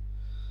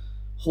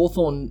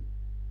 Hawthorn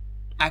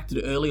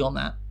acted early on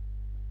that.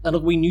 And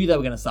look, we knew they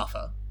were going to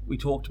suffer. We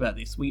talked about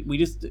this.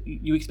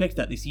 You expect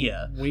that this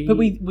year. But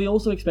we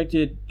also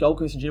expected Gold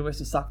Coast and GWS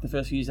to suck the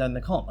first few years out in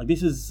the comp. Like,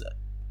 this is...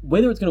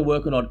 Whether it's going to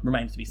work or not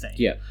remains to be seen.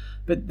 Yeah.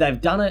 But they've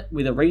done it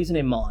with a reason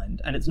in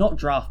mind, and it's not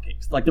draft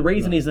picks. Like, the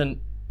reason isn't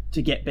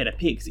to get better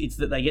picks. It's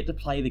that they get to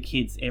play the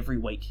kids every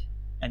week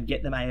and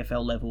get them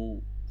AFL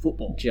level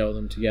football. Gel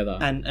them together.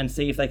 And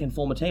see if they can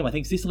form a team. I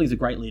think Sicily's a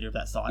great leader of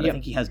that side. I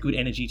think he has good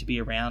energy to be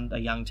around a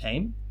young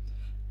team.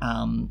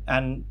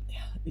 And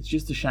it's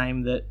just a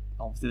shame that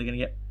obviously they're going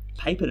to get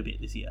papered a bit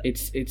this year.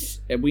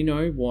 It's we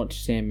know what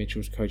Sam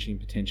Mitchell's coaching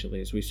potential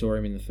is. We saw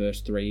him in the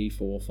first 3,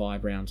 4,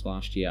 5 rounds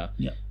last year.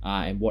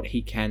 And what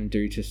he can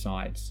do to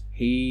sides.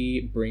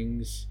 He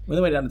brings... When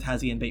they went down to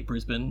Tassie and beat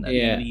Brisbane at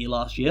the end of the year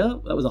last year,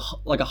 that was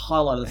a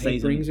highlight of the season. He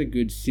brings a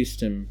good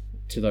system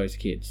to those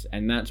kids,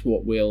 and that's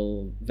what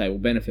they will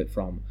benefit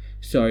from.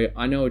 So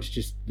I know it's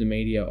just the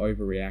media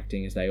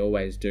overreacting as they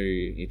always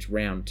do. It's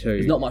round 2.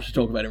 There's not much to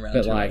talk about in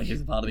round 2. I think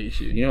is part of the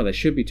issue. You know what they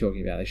should be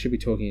talking about? They should be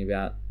talking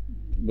about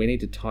we need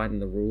to tighten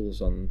the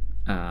rules on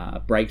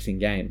breaks in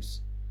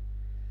games.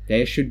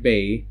 There should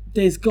be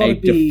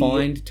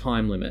defined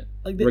time limit,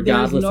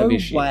 regardless of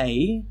issue. There's no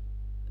way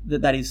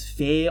that is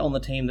fair on the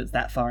team that's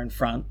that far in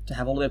front to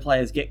have all of their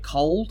players get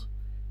cold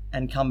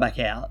and come back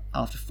out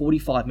after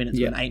 45 minutes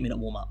of an 8-minute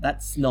warm-up.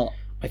 That's not...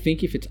 I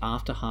think if it's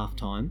after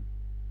half-time...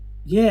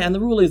 Yeah, and the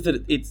rule is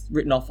that it's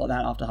written off like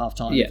that after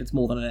half-time if it's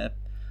more than a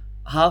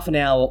half an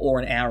hour or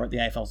an hour at the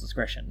AFL's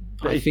discretion.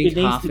 But I think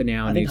half an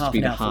hour needs to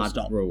be the hard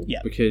rule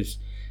because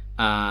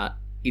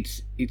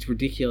it's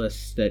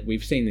ridiculous that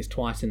we've seen this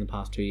twice in the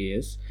past 2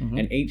 years,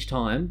 and each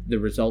time the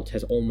result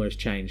has almost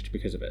changed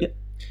because of it. Yep,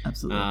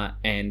 absolutely.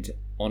 And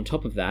on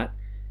top of that,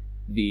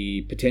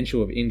 the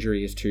potential of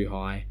injury is too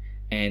high,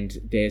 and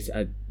there's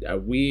a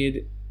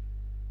weird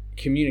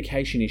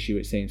communication issue,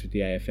 it seems, with the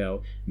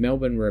AFL.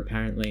 Melbourne were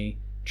apparently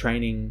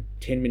training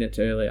 10 minutes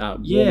earlier,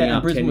 warming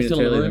up 10 minutes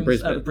earlier than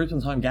Brisbane.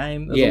 Brisbane's home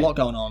game. There's a lot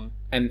going on.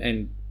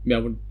 And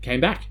Melbourne came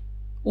back.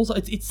 Also,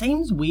 it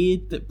seems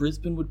weird that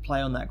Brisbane would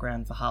play on that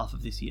ground for half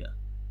of this year.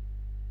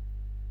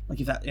 Like,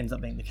 if that ends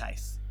up being the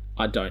case.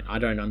 I don't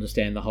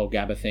understand the whole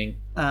Gabba thing.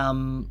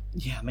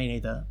 Yeah, me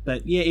neither.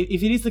 But yeah,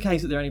 if it is the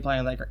case that they're only playing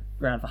on that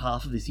ground for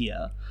half of this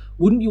year,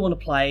 wouldn't you want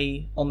to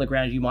play on the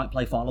ground you might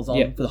play finals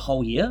on for the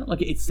whole year?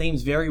 Like, it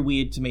seems very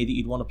weird to me that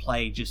you'd want to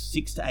play just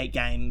 6 to 8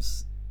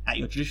 games at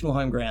your traditional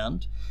home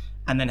ground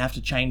and then have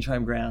to change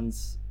home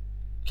grounds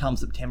come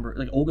September,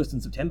 like August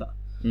and September.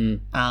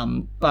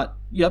 But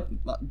yep,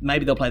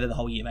 maybe they'll play there the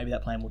whole year. Maybe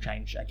that plan will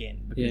change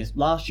again because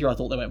last year I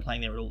thought they weren't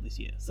playing there at all this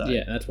year. So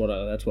yeah, that's what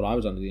I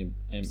was under the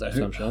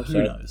assumption of.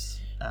 Who knows?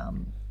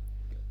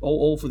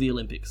 All for the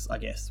Olympics, I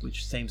guess,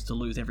 which seems to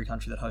lose every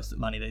country that hosts it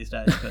money these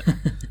days.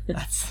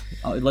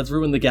 But let's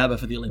ruin the Gabba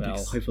for the Olympics.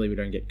 Well, hopefully we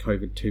don't get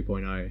COVID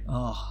 2.0.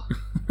 Oh.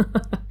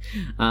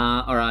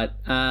 All right.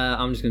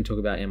 I'm just going to talk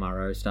about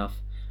MRO stuff.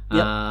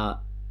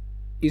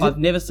 Yep. I've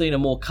never seen a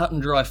more cut and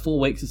dry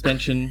 4-week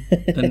suspension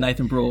than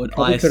Nathan Broad.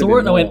 I saw it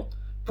and I went,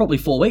 probably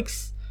 4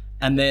 weeks.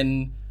 And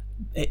then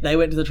they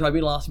went to the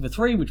tribunal asking for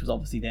 3, which was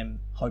obviously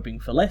them hoping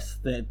for less.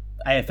 The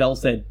AFL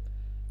said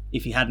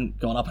if he hadn't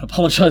gone up and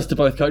apologised to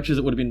both coaches,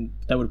 they would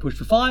have pushed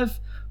for 5.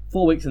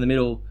 4 weeks in the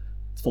middle,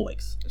 it's 4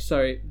 weeks.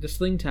 So the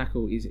sling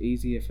tackle is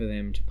easier for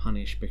them to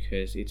punish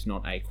because it's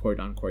not a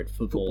quote-unquote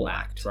football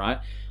act, right?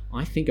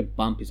 I think a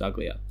bump is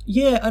uglier.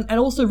 Yeah, and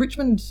also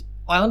Richmond,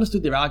 I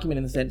understood their argument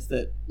in the sense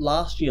that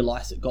last year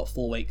Lysett got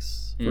 4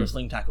 weeks for a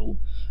sling tackle,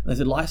 and they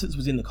said Lysett's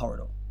was in the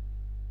corridor,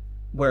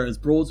 whereas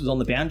Broad's was on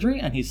the boundary,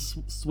 and his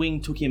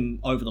swing took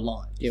him over the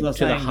line. Yeah, so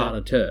to the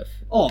harder turf.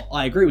 Oh,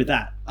 I agree with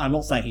that. I'm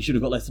not saying he should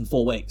have got less than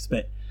 4 weeks,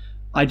 but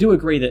I do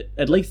agree that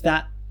at least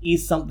that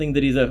is something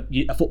that is a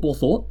football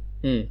thought.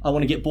 I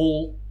want to get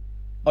ball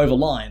over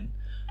line.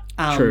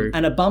 True.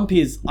 And a bump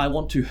is I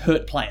want to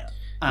hurt player.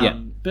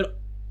 But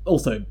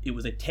also, it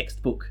was a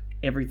textbook,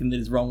 everything that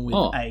is wrong with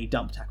a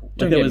dump tackle.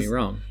 Don't get me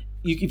wrong.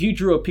 If you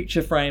drew a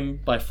picture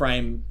frame by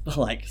frame,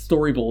 like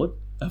storyboard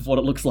of what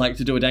it looks like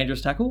to do a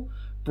dangerous tackle,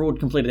 Broad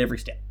completed every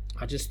step.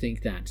 I just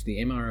think that the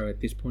MRO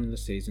at this point in the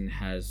season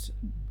has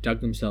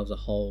dug themselves a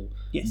hole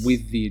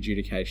with the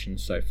adjudication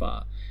so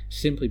far,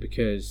 simply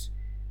because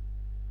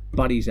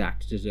Buddy's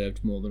act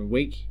deserved more than a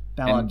week.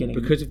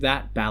 Because of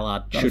that,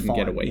 Ballard shouldn't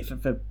get a week.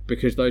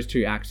 Because those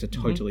two acts are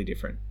totally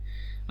different.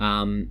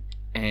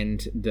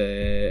 And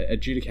the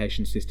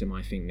adjudication system,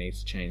 I think, needs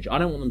to change. I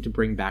don't want them to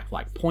bring back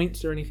like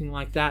points or anything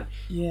like that.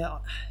 Yeah,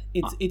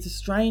 it's a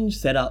strange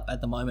setup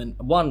at the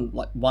moment. One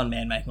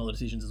man making all the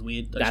decisions is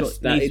weird.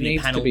 It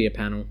needs to be a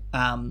panel.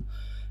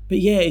 But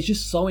yeah, it's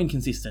just so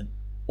inconsistent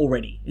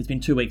already. It's been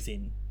 2 weeks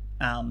in.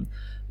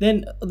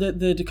 Then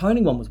the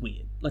deconing one was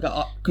weird. Like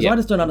because I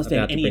just don't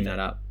understand any of that.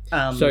 Up.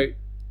 So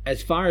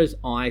as far as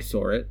I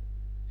saw it,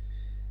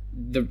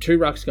 the two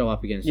rucks go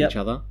up against each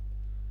other.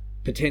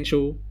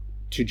 Potential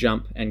to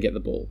jump and get the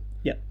ball.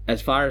 Yep.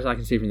 As far as I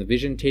can see from the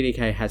vision,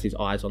 TDK has his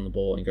eyes on the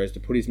ball and goes to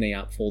put his knee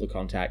up for the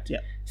contact.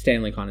 Yep.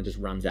 Stanley kind of just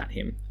runs at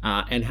him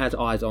and has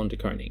eyes on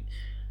DeConing.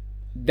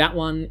 That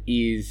one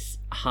is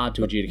hard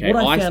to adjudicate.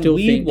 What I found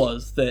weird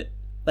was that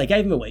they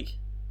gave him a week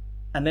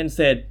and then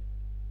said,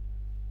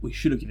 we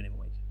should have given him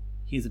a week.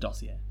 Here's a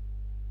dossier.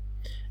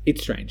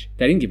 It's strange.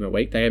 They didn't give him a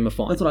week. They gave him a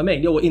fine. That's what I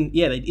mean. In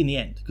the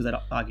end, because they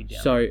argued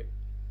down. So,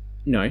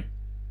 no.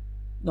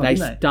 They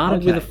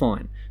started with a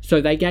fine. So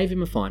they gave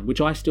him a fine,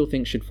 which I still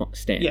think should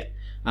stand. Yeah.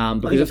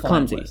 Because it's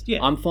clumsy. Yeah.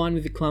 I'm fine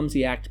with the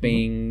clumsy act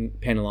being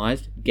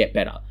penalised. Get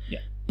better. Yeah.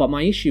 But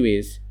my issue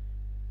is,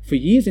 for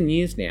years and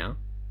years now,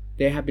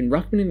 there have been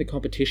ruckmen in the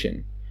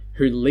competition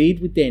who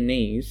lead with their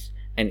knees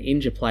and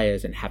injure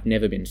players and have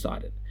never been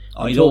cited.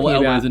 He's all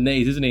elbows and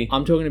knees, isn't he?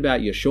 I'm talking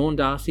about your Sean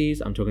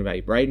Darcy's. I'm talking about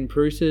your Braden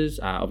Pruce's.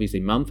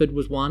 Obviously, Mumford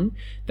was one.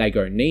 They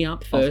go knee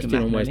up first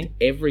in almost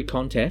every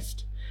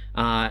contest.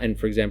 And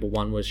for example,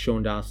 one was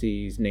Sean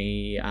Darcy's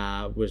knee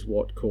was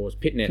what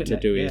caused Pitnet to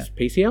do his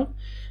PCL.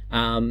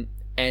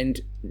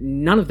 And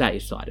none of that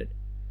is cited.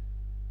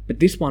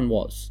 But this one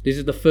was. This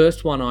is the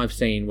first one I've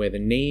seen where the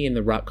knee in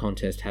the ruck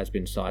contest has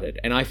been cited.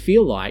 And I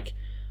feel like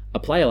a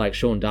player like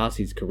Sean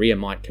Darcy's career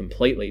might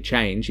completely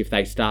change if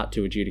they start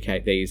to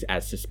adjudicate these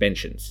as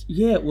suspensions.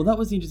 Yeah, well, that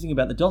was interesting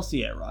about the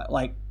dossier, right?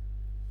 Like,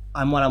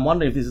 I'm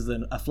wondering if this is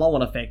a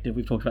flow-on effect, if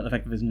we've talked about the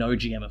fact that there's no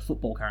GM of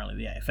football currently in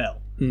the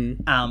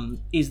AFL.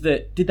 Is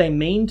that, did they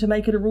mean to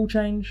make it a rule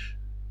change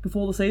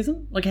before the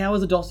season? Like, how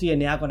has a dossier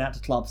now gone out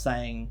to clubs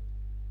saying,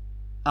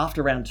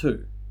 after round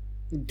 2,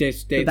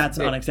 that's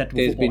an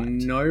unacceptable football act?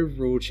 There's been no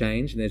rule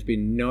change, and there's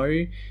been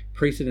no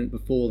precedent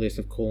before this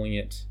of calling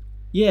it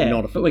not a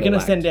football act. But we're going to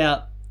send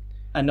out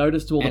a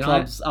notice to all the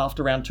clubs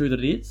after round 2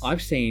 that it is?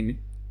 I've seen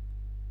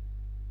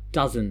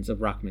dozens of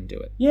ruckmen do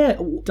it. Yeah.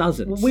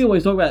 Dozens. We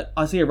always talk about,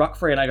 I see a ruck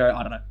free and I go,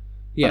 I don't know.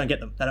 Yeah. I don't get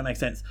them. That don't make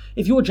sense.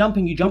 If you're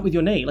jumping, you jump with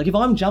your knee. Like if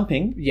I'm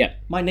jumping,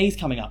 my knee's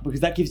coming up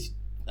because that gives...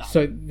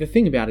 So the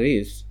thing about it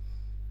is,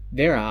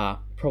 there are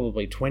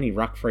probably 20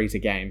 ruck frees a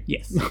game.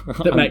 Yes.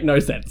 That make no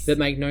sense. That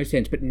make no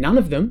sense. But none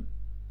of them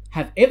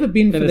have ever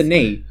been for the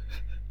knee.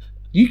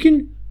 You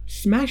can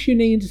smash your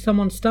knee into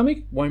someone's stomach,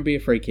 won't be a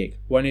free kick.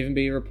 Won't even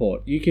be a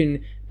report. You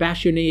can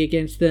bash your knee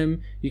against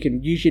them. You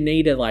can use your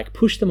knee to like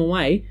push them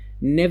away.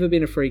 Never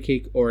been a free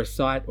kick or a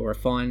cite or a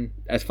fine,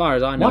 as far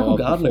as I know. Michael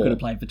Gardner could have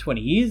played for 20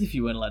 years if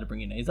you weren't allowed to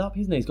bring your knees up.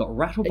 His knees got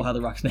rattled by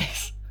the ruck's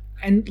knees.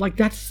 And like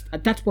that's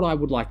what I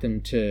would like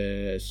them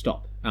to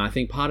stop. And I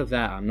think part of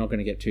that, I'm not going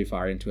to get too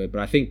far into it,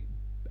 but I think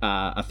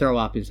a throw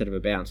up instead of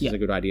a bounce is a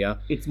good idea.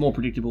 It's more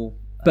predictable.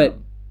 But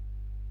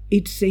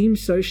it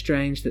seems so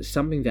strange that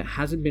something that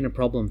hasn't been a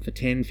problem for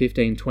 10,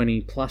 15,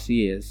 20 plus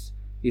years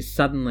is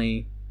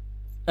suddenly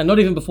And not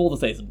even before the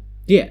season.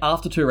 Yeah.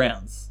 After 2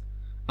 rounds.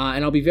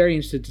 And I'll be very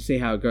interested to see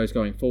how it goes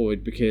going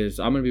forward because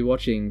I'm going to be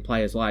watching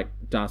players like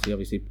Darcy.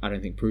 Obviously, I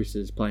don't think Bruce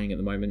is playing at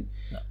the moment.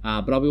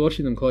 No. But I'll be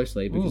watching them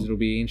closely because it'll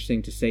be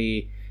interesting to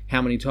see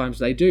how many times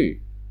they do.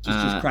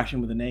 Just crashing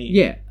with a knee.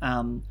 Yeah.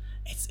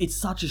 It's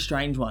such a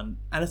strange one.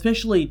 And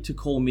especially to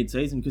call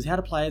mid-season because how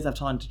do players have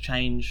time to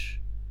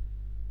change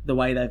the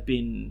way they've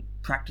been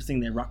practicing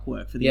their ruck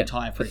work for the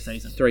entire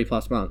pre-season?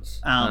 3+ months.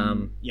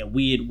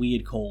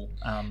 Weird call.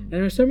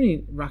 There are so many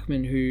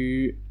ruckmen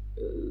who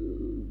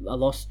are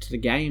lost to the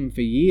game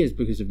for years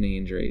because of knee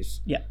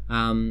injuries. Yeah.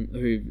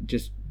 Who've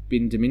just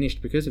been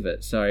diminished because of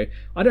it. So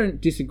I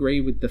don't disagree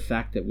with the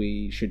fact that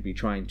we should be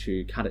trying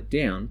to cut it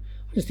down.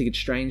 I just think it's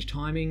strange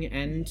timing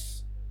and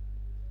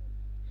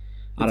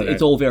I don't know.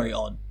 It's all very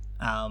odd.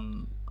 I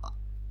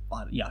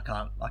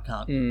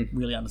can't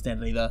really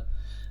understand it either.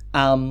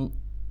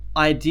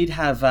 I did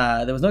have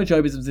there was no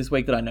Jobisms this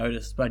week that I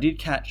noticed, but I did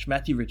catch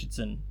Matthew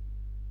Richardson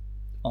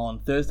on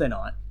Thursday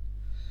night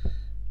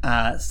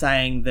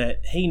saying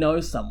that he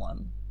knows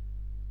someone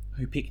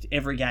who picked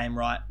every game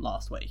right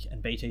last week,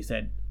 and BT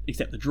said,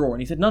 except the draw,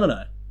 and he said,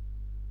 no,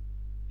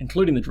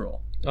 including the draw.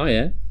 Oh,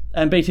 yeah?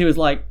 And BT was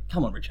like,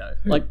 come on, Richo.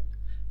 Like,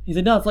 he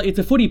said, no, it's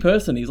a footy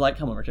person. He's like,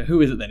 come on, Richo,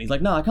 who is it then? He's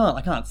like, no, I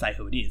can't say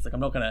who it is. Like,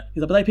 I'm not going to...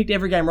 He's like, but they picked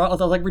every game right. I was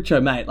like,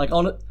 Richo, mate, like,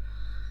 on it...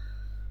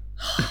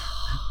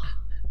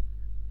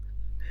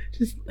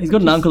 He's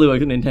got an uncle who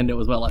works at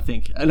Nintendo as well, I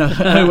think. And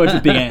who works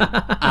at Big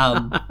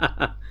Ant.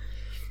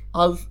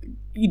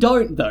 You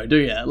don't, though, do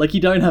you? Like,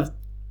 you don't have...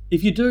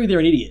 If you do, they're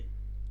an idiot.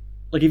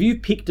 Like, if you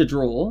picked a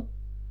draw,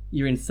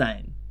 you're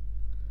insane.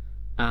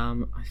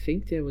 I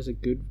think there was a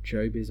good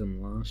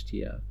Jobism last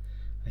year.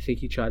 I think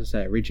he tried to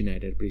say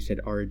originated, but he said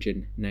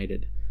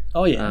originated.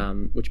 Oh, yeah.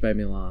 Which made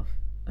me laugh.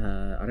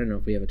 I don't know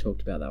if we ever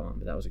talked about that one,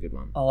 but that was a good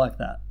one. I like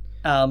that.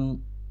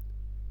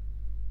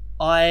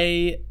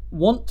 I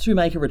want to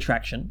make a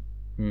retraction.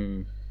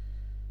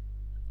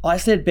 I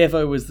said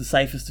Bevo was the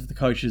safest of the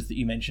coaches that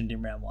you mentioned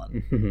in round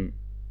 1.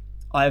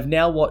 I have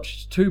now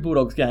watched 2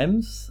 Bulldogs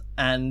games,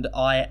 and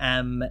I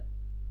am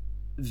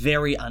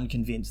very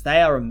unconvinced.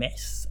 They are a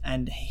mess,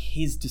 and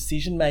his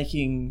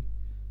decision-making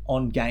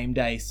on game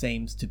day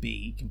seems to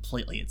be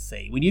completely at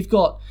sea. When you've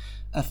got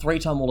a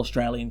 3-time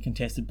All-Australian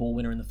contested ball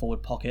winner in the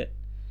forward pocket,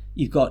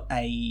 you've got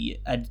a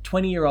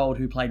 20-year-old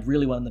who played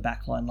really well in the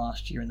back line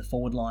last year in the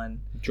forward line.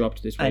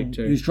 Dropped this week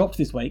too. Who's dropped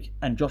this week,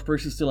 and Josh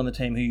Bruce is still on the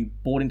team, who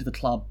bought into the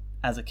club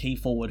as a key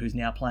forward, who's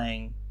now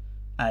playing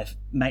a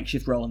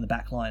makeshift role in the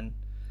back line.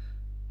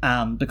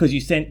 Because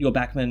you sent your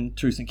backman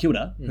to St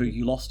Kilda, who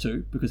you lost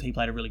to because he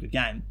played a really good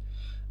game.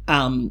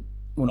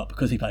 Well, not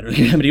because he played a really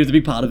good game, but he was a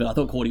big part of it. I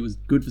thought Cordy was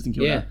good for St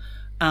Kilda.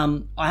 Yeah.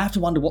 I have to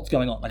wonder what's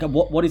going on. Like,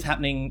 what is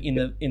happening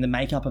in the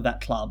makeup of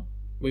that club?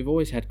 We've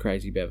always had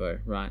crazy Bevo,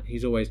 right?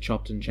 He's always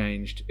chopped and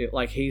changed.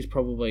 He's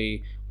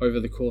probably,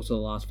 over the course of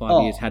the last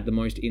 5 years, had the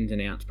most ins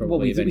and outs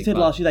probably of any we said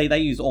club. last year they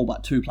used all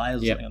but 2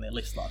 players or something on their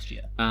list last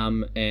year.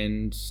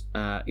 And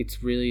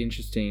it's really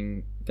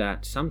interesting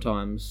that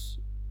sometimes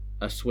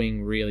a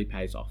swing really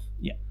pays off.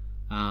 Yeah.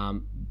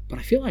 But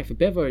I feel like for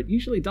Bevo, it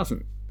usually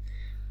doesn't.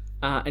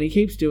 And he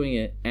keeps doing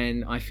it,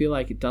 and I feel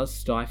like it does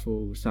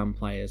stifle some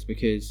players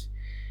because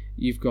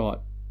you've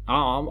got...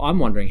 I'm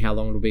wondering how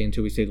long it'll be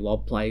until we see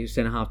Lob play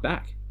centre-half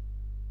back.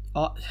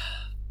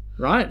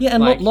 Right? Yeah,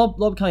 and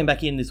Lob coming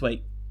back in this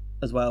week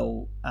as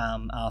well,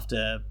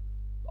 after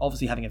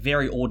obviously having a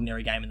very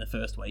ordinary game in the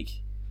first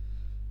week.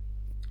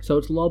 So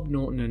it's Lob,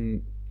 Norton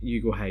and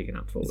Hugo Hagen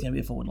up forward. It's going to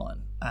be a forward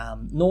line.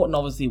 Norton,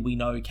 obviously, we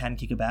know can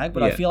kick a bag,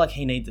 but I feel like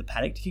he needs a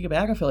paddock to kick a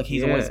bag. I feel like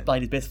he's always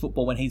played his best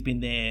football when he's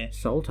been their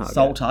sole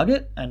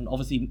target. And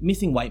obviously,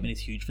 missing Waitman is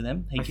huge for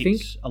them. He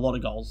kicked a lot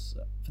of goals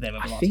for them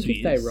over the last 2 years. I think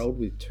if they rolled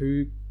with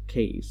 2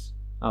 keys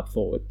up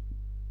forward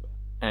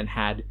and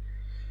had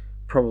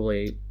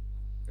probably...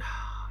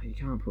 You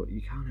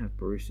can't have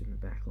Bruce in the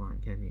back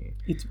line, can you?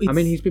 I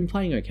mean, he's been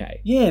playing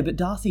okay. Yeah, but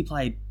Darcy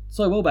played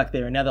so well back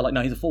there, and now they're like,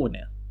 no, he's a forward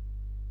now.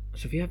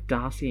 So if you have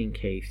Darcy and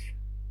Keith,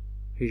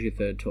 who's your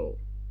third tall?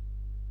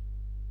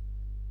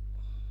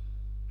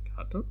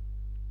 Gardner?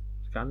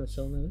 Is Gardner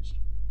still on the list?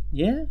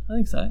 Yeah, I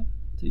think so.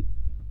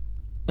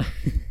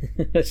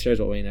 That shows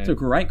what we know. It's a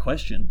great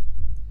question.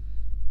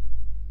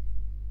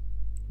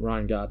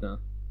 Ryan Gardner.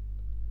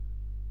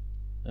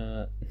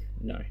 No.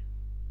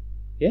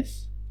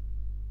 Yes?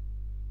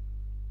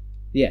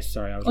 Yes,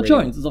 sorry.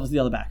 Jones is obviously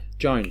the other back.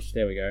 Jones,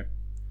 there we go.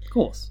 Of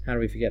course. How do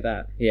we forget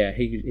that? Yeah,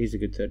 he's a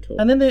good third tall.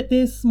 And then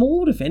there's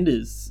small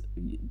defenders.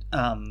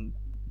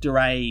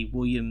 DeRay,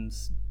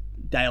 Williams,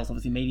 Dale's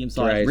obviously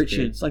medium-sized,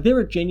 Richards. Good. Like, they're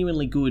a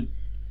genuinely good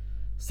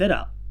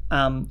setup.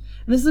 And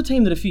this is a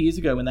team that a few years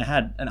ago, when they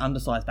had an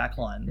undersized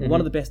backline, were one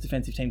of the best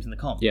defensive teams in the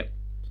comp. Yep.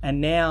 And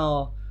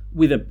now,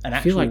 with an actual...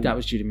 I feel like that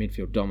was due to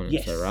midfield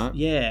dominance, though, right?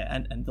 Yeah.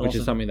 And which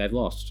is something they've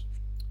lost.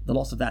 The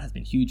loss of that has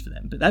been huge for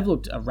them. But they've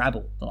looked a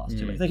rabble the last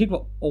 2 weeks. They kicked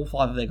all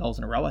 5 of their goals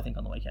in a row, I think,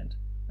 on the weekend.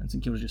 And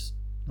St Kilda just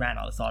ran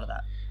either side of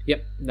that.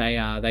 Yep.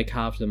 They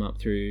carved them up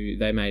through...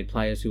 They made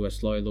players who are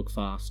slow look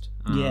fast.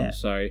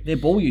 So their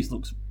ball use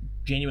looks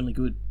genuinely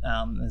good.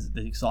 There's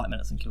the excitement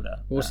at St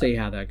Kilda. We'll see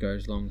how that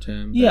goes long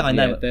term. Yeah, and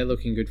they're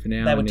looking good for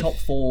now. They were top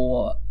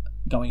 4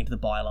 going into the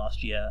bye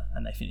last year,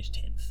 and they finished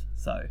 10th.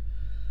 So,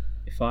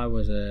 if I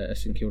was a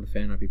St Kilda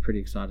fan, I'd be pretty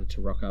excited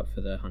to rock up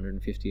for the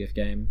 150th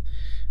game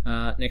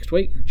next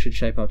week. It should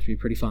shape up to be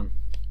pretty fun.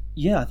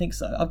 Yeah, I think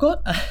so. I've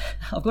got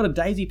a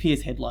Daisy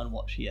Pearce headline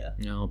watch here.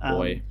 Oh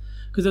boy.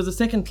 Because there was a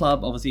second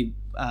club, obviously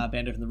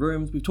banned her from the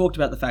rooms. We've talked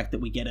about the fact that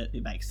we get it;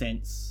 it makes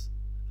sense.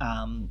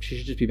 She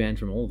should just be banned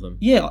from all of them.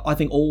 Yeah, I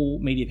think all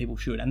media people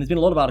should. And there's been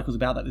a lot of articles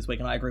about that this week,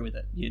 and I agree with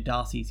it. Your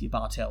Darcys, your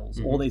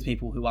Bartells, all these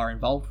people who are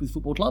involved with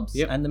football clubs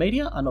and the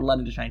media are not allowed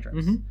into change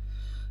rooms.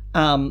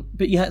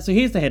 But yeah, so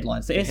here's the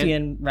headline. So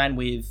SEN ran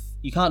with,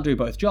 you can't do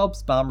both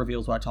jobs. Balm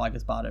reveals why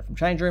Tigers barred her from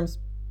change rooms.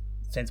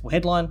 Sensible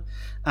headline.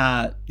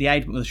 The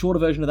Age, with a shorter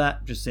version of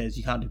that, just says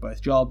you can't do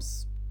both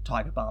jobs.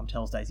 Tiger Balm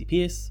tells Daisy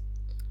Pearce.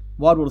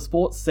 Widewater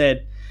Sports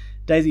said,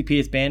 Daisy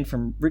Pearce banned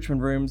from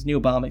Richmond rooms. Neil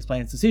Balm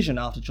explains decision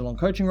after Geelong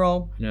coaching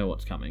role. I know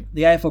what's coming.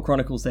 The AFL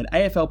Chronicle said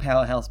AFL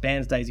powerhouse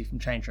bans Daisy from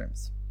change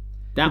rooms.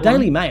 The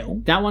Daily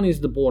Mail. That one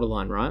is the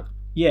borderline, right?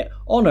 Yeah.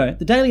 Oh no.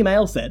 The Daily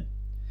Mail said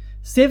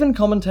 7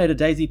 commentator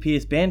Daisy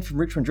Pearce banned from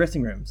Richmond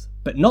dressing rooms,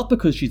 but not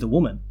because she's a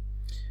woman.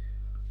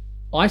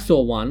 I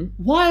saw one.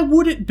 Why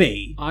would it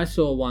be? I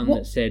saw one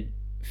that said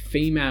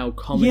female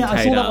commentator. Yeah,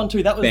 I saw that one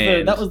too. That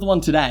was the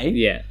one today.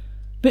 Yeah.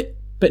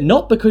 But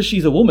not because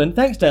she's a woman.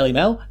 Thanks, Daily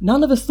Mail.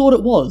 None of us thought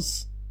it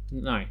was.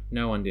 No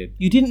one did.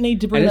 You didn't need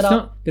to bring that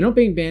up. They're not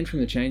being banned from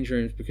the change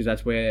rooms because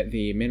that's where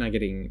the men are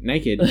getting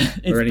naked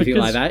or anything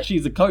like that.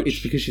 She's a coach. It's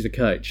because she's a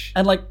coach.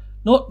 And like,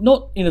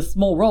 not in a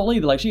small role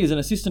either. Like, she is an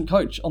assistant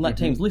coach on that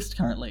team's list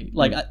currently.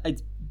 Like,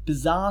 it's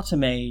bizarre to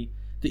me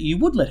that you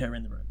would let her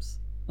in the rooms.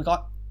 Like,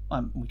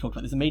 we talked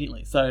about this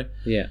immediately. So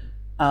yeah.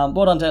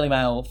 Well done, Daily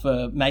Mail,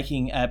 for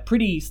making a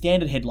pretty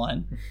standard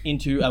headline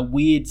into a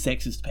weird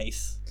sexist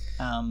piece.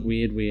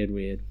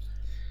 Weird.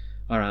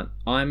 All right,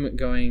 I'm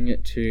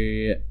going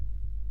to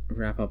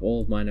wrap up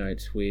all of my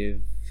notes with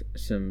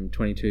some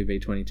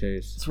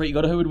 22v22s. Sweet, you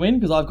got a who would win?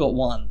 Because I've got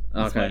one.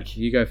 Okay, week.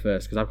 you go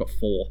first because I've got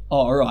 4. Oh,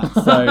 all right.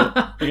 So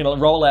we're going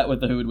to roll out with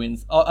the who would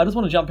wins. I just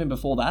want to jump in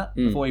before that,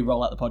 before we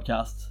roll out the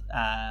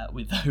podcast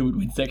with the who would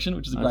win section,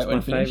 which is a great way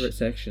to finish. That's my favourite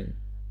section.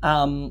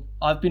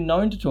 I've been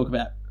known to talk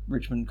about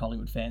Richmond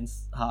Collingwood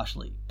fans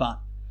harshly,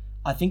 but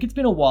I think it's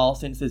been a while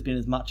since there's been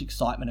as much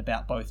excitement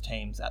about both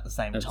teams at the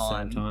same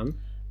time.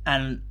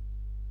 And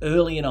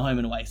early in a home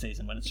and away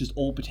season when it's just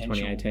all potential.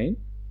 2018?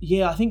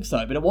 Yeah, I think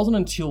so. But it wasn't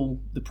until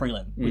the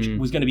prelim, which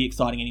was going to be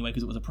exciting anyway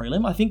because it was a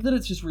prelim. I think that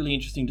it's just really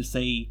interesting to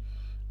see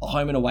a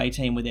home and away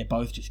team where they're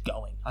both just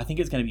going. I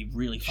think it's going to be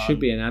really fun. Should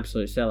be an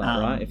absolute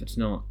sellout, right? If it's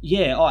not.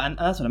 Yeah, and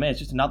that's what I mean. It's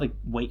just another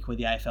week where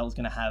the AFL is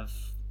going to have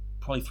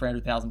probably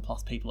 300,000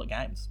 plus people at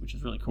games, which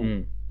is really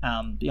cool.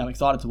 I'm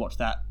excited to watch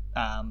that.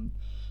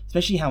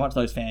 Especially how much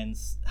those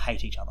fans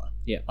hate each other.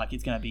 Yeah. Like,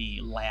 it's going to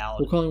be loud.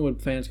 Well,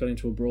 Collingwood fans got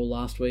into a brawl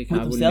last week. With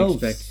I themselves.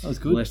 wouldn't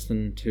expect less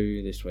than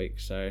 2 this week,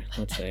 so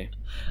let's see.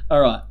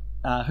 All right.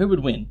 Who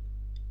would win?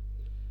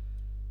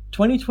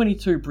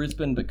 2022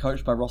 Brisbane but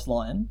coached by Ross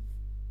Lyon?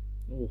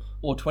 Ooh.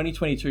 Or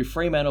 2022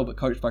 Fremantle but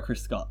coached by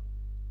Chris Scott?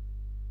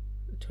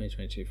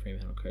 2022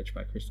 Fremantle coached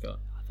by Chris Scott.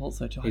 I thought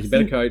so too. He's a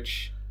better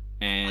coach,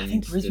 and I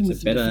think Brisbane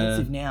was a better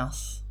defensive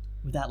nous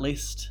with that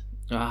list.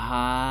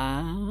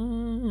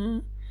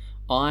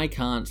 I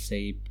can't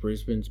see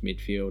Brisbane's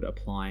midfield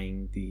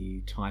applying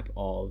the type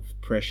of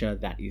pressure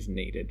that is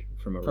needed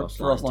from a Ross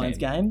Lyon's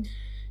game.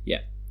 Yeah,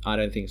 I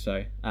don't think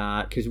so.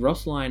 Because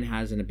Ross Lyon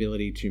has an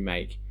ability to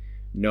make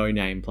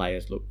no-name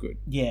players look good.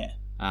 Yeah.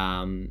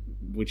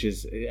 Which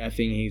is a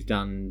thing he's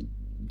done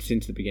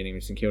since the beginning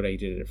of St Kilda. He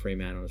did it at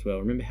Fremantle as well.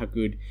 Remember how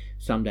good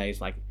some days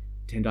like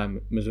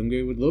Tendai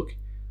Mzungu would look?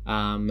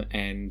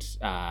 And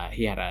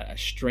he had a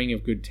string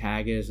of good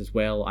taggers as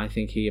well. I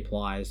think he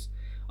applies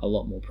a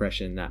lot more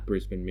pressure than that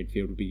Brisbane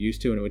midfield would be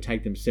used to, and it would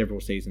take them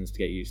several seasons to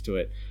get used to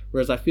it.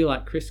 Whereas I feel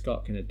like Chris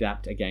Scott can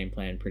adapt a game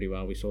plan pretty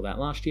well. We saw that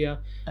last year.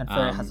 And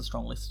Freo has a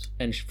strong list.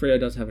 And Freo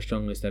does have a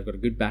strong list. They've got a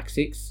good back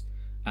six.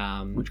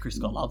 Which Chris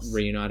Scott loves.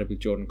 Reunited with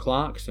Jordan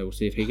Clark, so we'll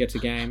see if he gets a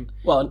game.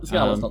 Well,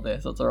 Scarlett's not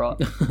there, so it's all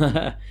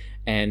right.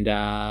 And,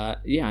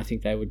 yeah, I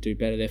think they would do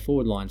better. Their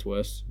forward line's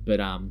worse, but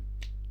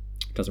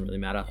it doesn't really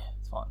matter. Yeah,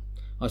 it's fine.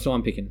 So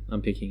I'm picking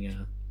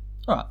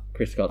all right.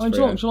 Chris Scott's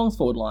Geelong's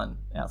forward line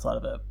outside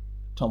of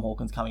Tom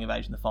Hawkins coming of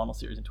age in the final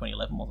series in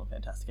 2011 wasn't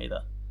fantastic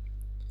either.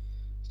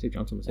 Steve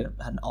Johnson was there.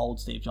 Had an old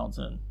Steve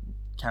Johnson.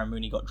 Karen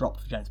Mooney got dropped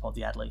for James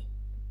Podsiadly.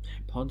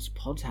 Pods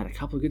had a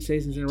couple of good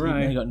seasons in a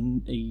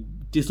row. He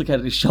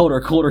dislocated his shoulder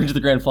a quarter into the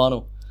grand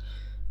final.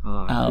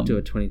 I could do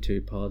a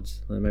 22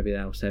 pods. Maybe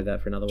I'll save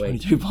that for another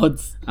week. 22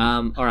 pods.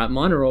 All right,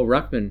 mine are all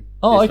ruckman.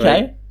 Oh,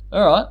 okay. Week.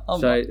 All right.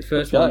 So the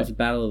first one's the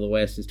Battle of the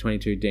West is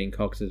 22 Dean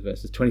Coxes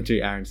versus 22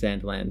 Aaron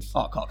Sandilands.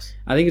 Oh, Cox.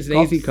 I think it's an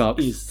easy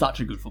Cox. He's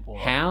such a good footballer.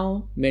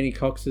 How many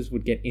Coxes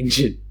would get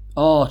injured?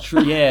 Oh,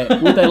 true.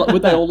 Yeah.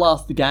 Would they all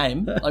last the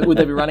game? Like, would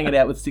they be running it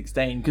out with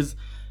 16? Because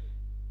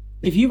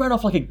if you run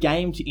off like a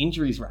game to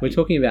injuries rate, we're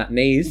talking about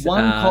knees.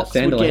 One Cox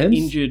Sandilands would get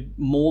injured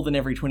more than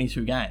every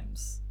 22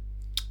 games.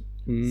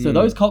 So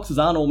those Coxes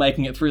aren't all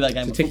making it through that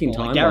game. It's a ticking of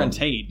football, time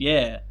guaranteed.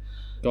 Yeah.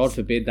 God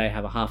forbid they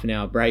have a half an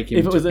hour break.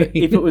 If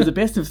it was a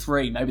best of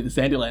 3, maybe the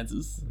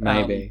Sandylancers.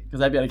 Maybe. Because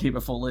they'd be able to keep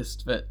a full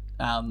list. But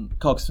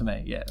Cox for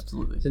me, yeah,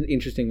 absolutely. It's an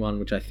interesting one,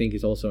 which I think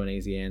is also an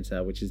easy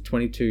answer, which is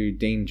 22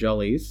 Dean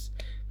Jollies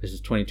versus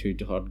 22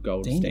 Todd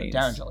Goldsteins.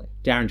 Darren Jolly.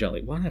 Darren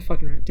Jolly. Why did I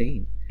fucking write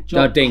Dean?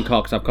 Dean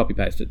Cox. I've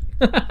copy-pasted.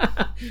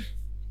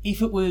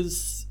 If it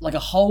was like a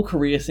whole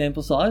career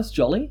sample size,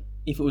 Jolly.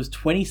 If it was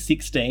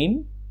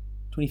 2016,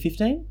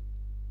 2015,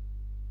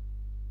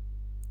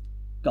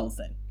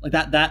 Goldstein. Like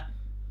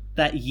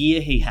that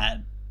year he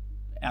had,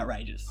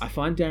 outrageous. I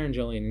find Darren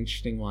Jolly an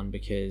interesting one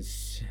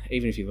because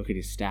even if you look at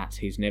his stats,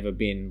 he's never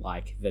been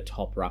like the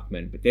top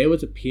ruckman. But there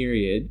was a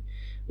period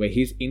where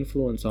his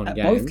influence on at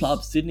games both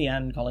clubs, Sydney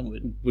and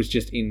Collingwood, was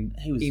just he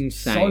was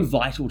insane. So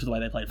vital to the way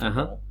they played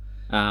football.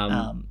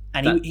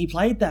 He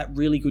played that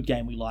really good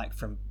game we liked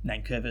from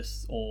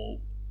Nankervis or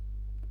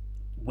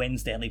when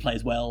Stanley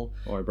plays well.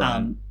 Or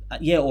O'Brien.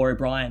 Or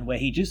O'Brien, where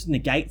he just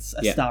negates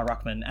a star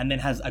ruckman and then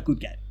has a good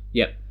game.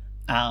 Yep.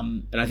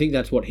 And I think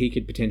that's what he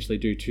could potentially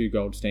do to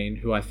Goldstein,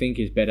 who I think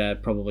is better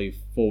probably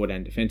forward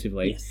and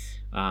defensively. Yes.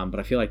 But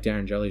I feel like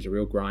Darren Jolly's a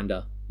real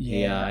grinder.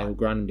 Yeah. He'll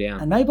grind him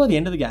down. And maybe by the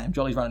end of the game,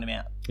 Jolly's running him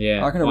out.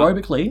 Yeah. I reckon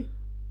aerobically.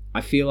 I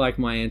feel like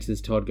my answer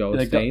is Todd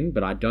Goldstein,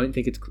 but I don't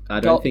think it's.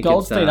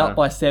 Goldstein up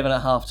by 7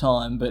 at half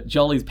time, but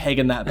Jolly's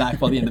pegging that back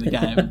by the end of the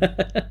game.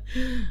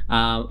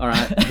 All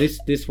right,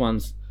 this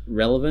one's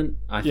relevant.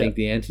 I think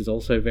the answer is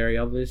also very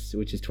obvious,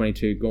 which is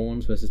 22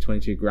 Gorns versus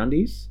 22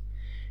 Grundys.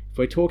 If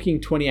we're talking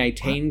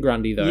 2018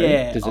 Grundy though,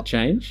 does it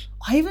change?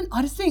 I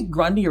just think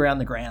Grundy around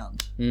the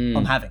ground.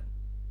 I'm having.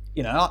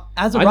 You know,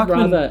 as a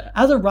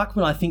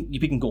ruckman, I think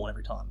you're picking Gorn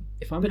every time.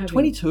 But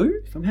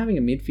 22? If I'm having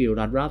a midfield,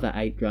 I'd rather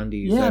 8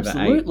 Grundys over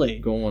absolutely.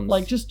 8 Gorns.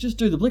 Like, just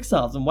do the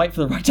Blixards and wait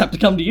for the right tap to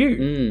come to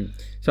you.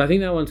 So I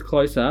think that one's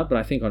closer, but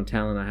I think on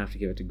talent, I have to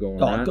give it to Gorn.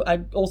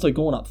 Right? Also,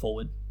 Gorn up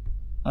forward.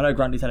 I know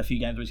Grundy's had a few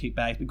games where he's kicked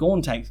back, but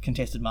Gorn takes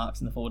contested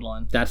marks in the forward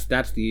line. That's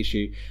the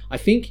issue. I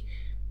think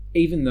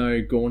even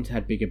though Gorn's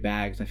had bigger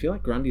bags, I feel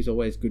like Grundy's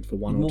always good for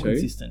one or two. More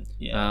consistent,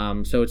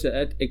 yeah. So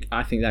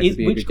I think that could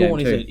be a good game too. Which Gorn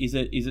is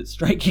it? Is it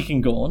straight kicking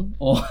Gorn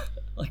or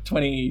like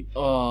 20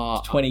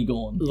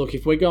 Gorn? Look,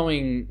 if we're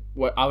going,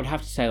 I would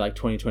have to say like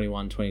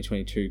 2021,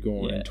 2022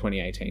 Gorn and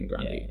 2018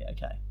 Grundy. Yeah,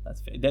 okay,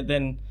 that's fair.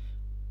 Then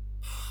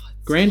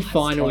grand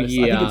final close.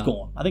 year.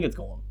 I think it's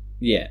Gorn.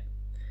 Yeah.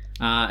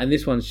 And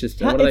this one's just...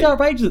 It's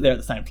outrageous that they're at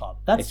the same club.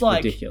 That's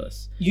like...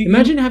 ridiculous.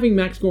 Imagine having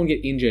Max Gorn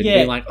get injured and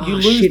being like, you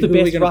lose the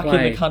best ruck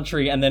in the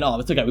country and then,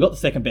 it's okay, we got the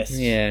second best,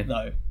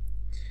 though.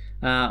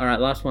 All right,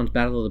 last one's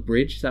Battle of the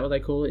Bridge. Is that what they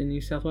call it in New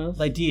South Wales?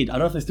 They did. I don't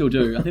know if they still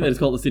do. I think they just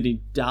call it the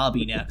Sydney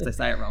Derby now because they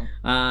say it wrong.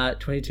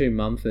 22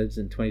 Mumfords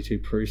and 22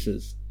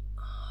 Pruces.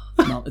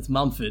 It's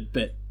Mumford,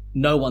 but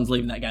no one's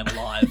leaving that game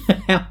alive.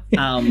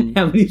 How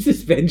many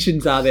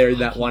suspensions are there in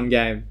that one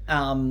game?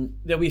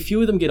 There'll be a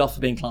few of them get off for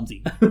being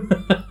clumsy.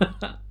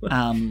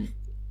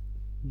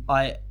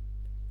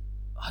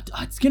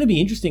 It's going to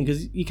be interesting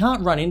because you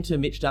can't run into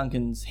Mitch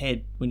Duncan's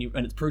head when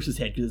it's Bruce's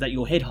head because it's at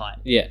your head height.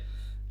 Yeah.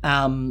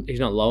 He's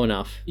not low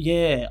enough.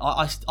 Yeah,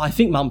 I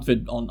think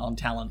Mumford on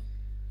talent.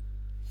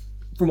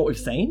 From what we've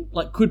seen,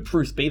 like, could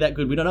Bruce be that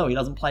good? We don't know. He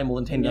doesn't play more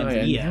than 10 games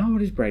a year. How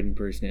old is Braden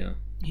Bruce now?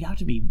 He'd have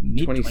to be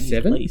mid-20s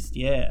at least,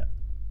 yeah.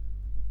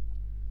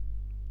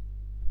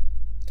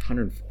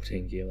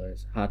 114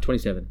 kilos.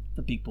 27.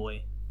 The big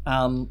boy.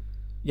 I'm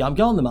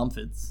going the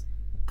Mumfords.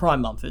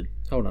 Prime Mumford.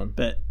 Hold on.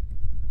 But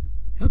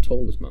how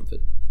tall was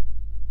Mumford?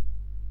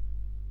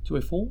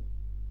 204?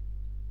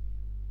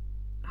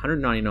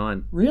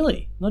 199.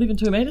 Really? Not even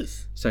 2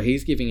 meters? So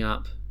he's giving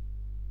up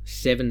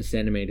 7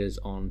 centimeters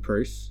on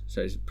Bruce.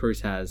 So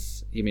Bruce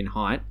has him in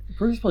height.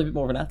 Bruce is probably a bit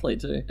more of an athlete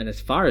too. And as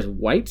far as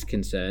weight's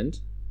concerned,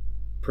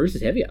 Bruce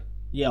is heavier.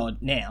 Yeah,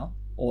 now.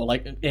 Or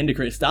like end of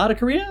career. Start a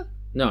career?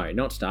 No,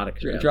 not start a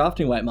career.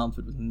 Drafting weight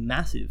Mumford was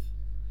massive.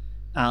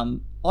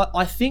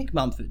 I think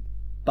Mumford,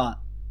 but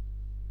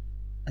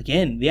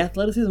again, the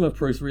athleticism of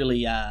Bruce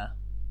really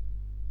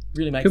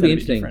makes it a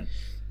bit different.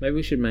 Maybe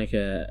we should make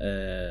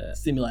a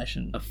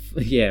simulation.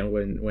 When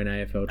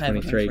AFL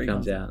 23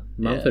 comes out.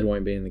 Mumford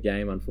won't be in the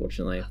game,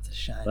 unfortunately. That's a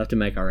shame. We'll have to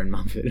make our own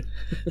Mumford.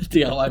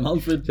 DIY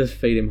Mumford. Just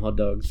feed him hot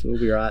dogs. We'll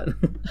be right.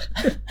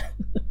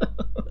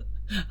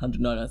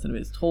 199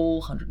 centimeters tall,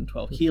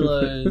 112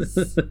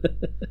 kilos.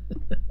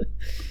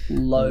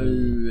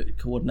 Low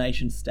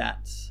coordination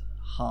stats,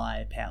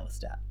 high power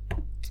stat.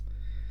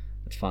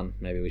 That's fun.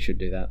 Maybe we should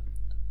do that.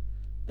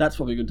 That's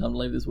probably a good time to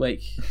leave this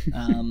week.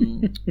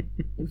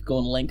 We've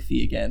gone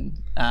lengthy again.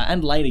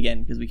 And late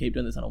again, because we keep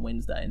doing this on a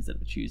Wednesday instead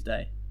of a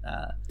Tuesday.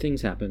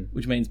 Things happen.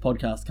 Which means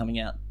podcast coming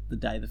out the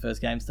day the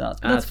first game starts.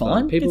 But that's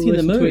fine. People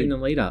listen to it in the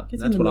lead up.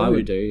 That's what I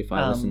would do if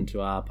I listened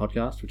to our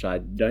podcast, which I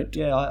don't.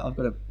 Yeah, I've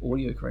got to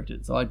audio correct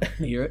it, so I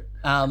hear it.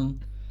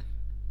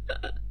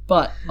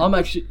 But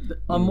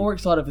I'm more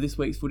excited for this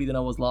week's footy than I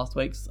was last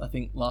week's. I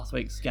think last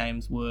week's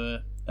games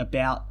were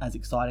about as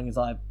exciting as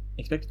I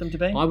expected them to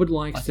be.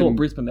 I thought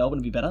Brisbane Melbourne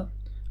would be better.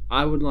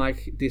 I would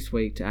like this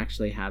week to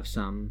actually have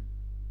some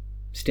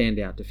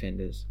standout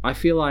defenders. I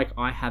feel like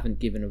I haven't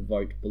given a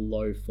vote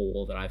below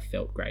 4 that I've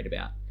felt great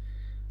about.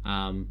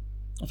 I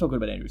felt good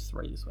about Andrew's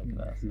 3 this week.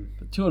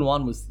 But 2 and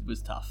 1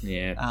 was tough.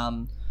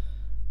 Yeah.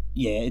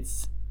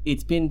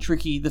 It's been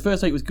tricky. The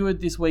first week was good.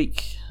 This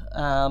week,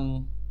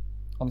 I'm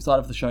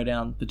excited for the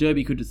showdown. The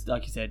Derby could just,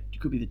 like you said,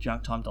 could be the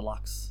Junk Time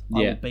Deluxe. I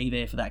will be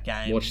there for that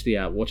game. Watch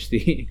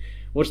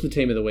the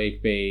team of the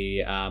week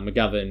be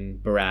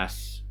McGovern,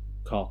 Barras,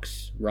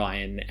 Cox,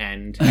 Ryan,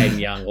 and Hayden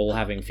Young all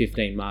having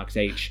 15 marks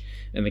each,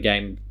 and the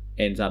game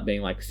ends up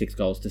being like 6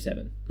 goals to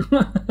 7.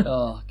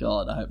 Oh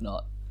God, I hope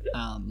not.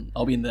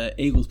 I'll be in the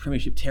Eagles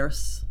Premiership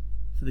Terrace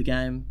for the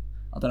game.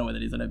 I don't know where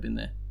that is. I've never been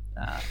there,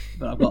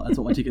 but that's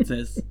what my ticket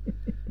says.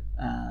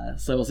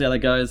 So we'll see how that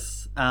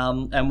goes,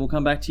 and we'll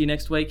come back to you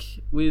next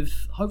week with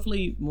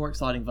hopefully more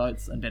exciting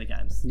votes and better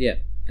games. Yeah,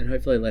 and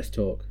hopefully less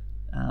talk.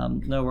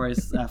 No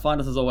worries.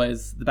 Find us as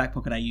always, the Back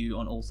Pocket AU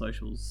on all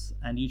socials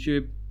and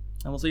YouTube,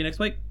 and we'll see you next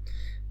week.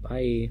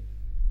 Bye.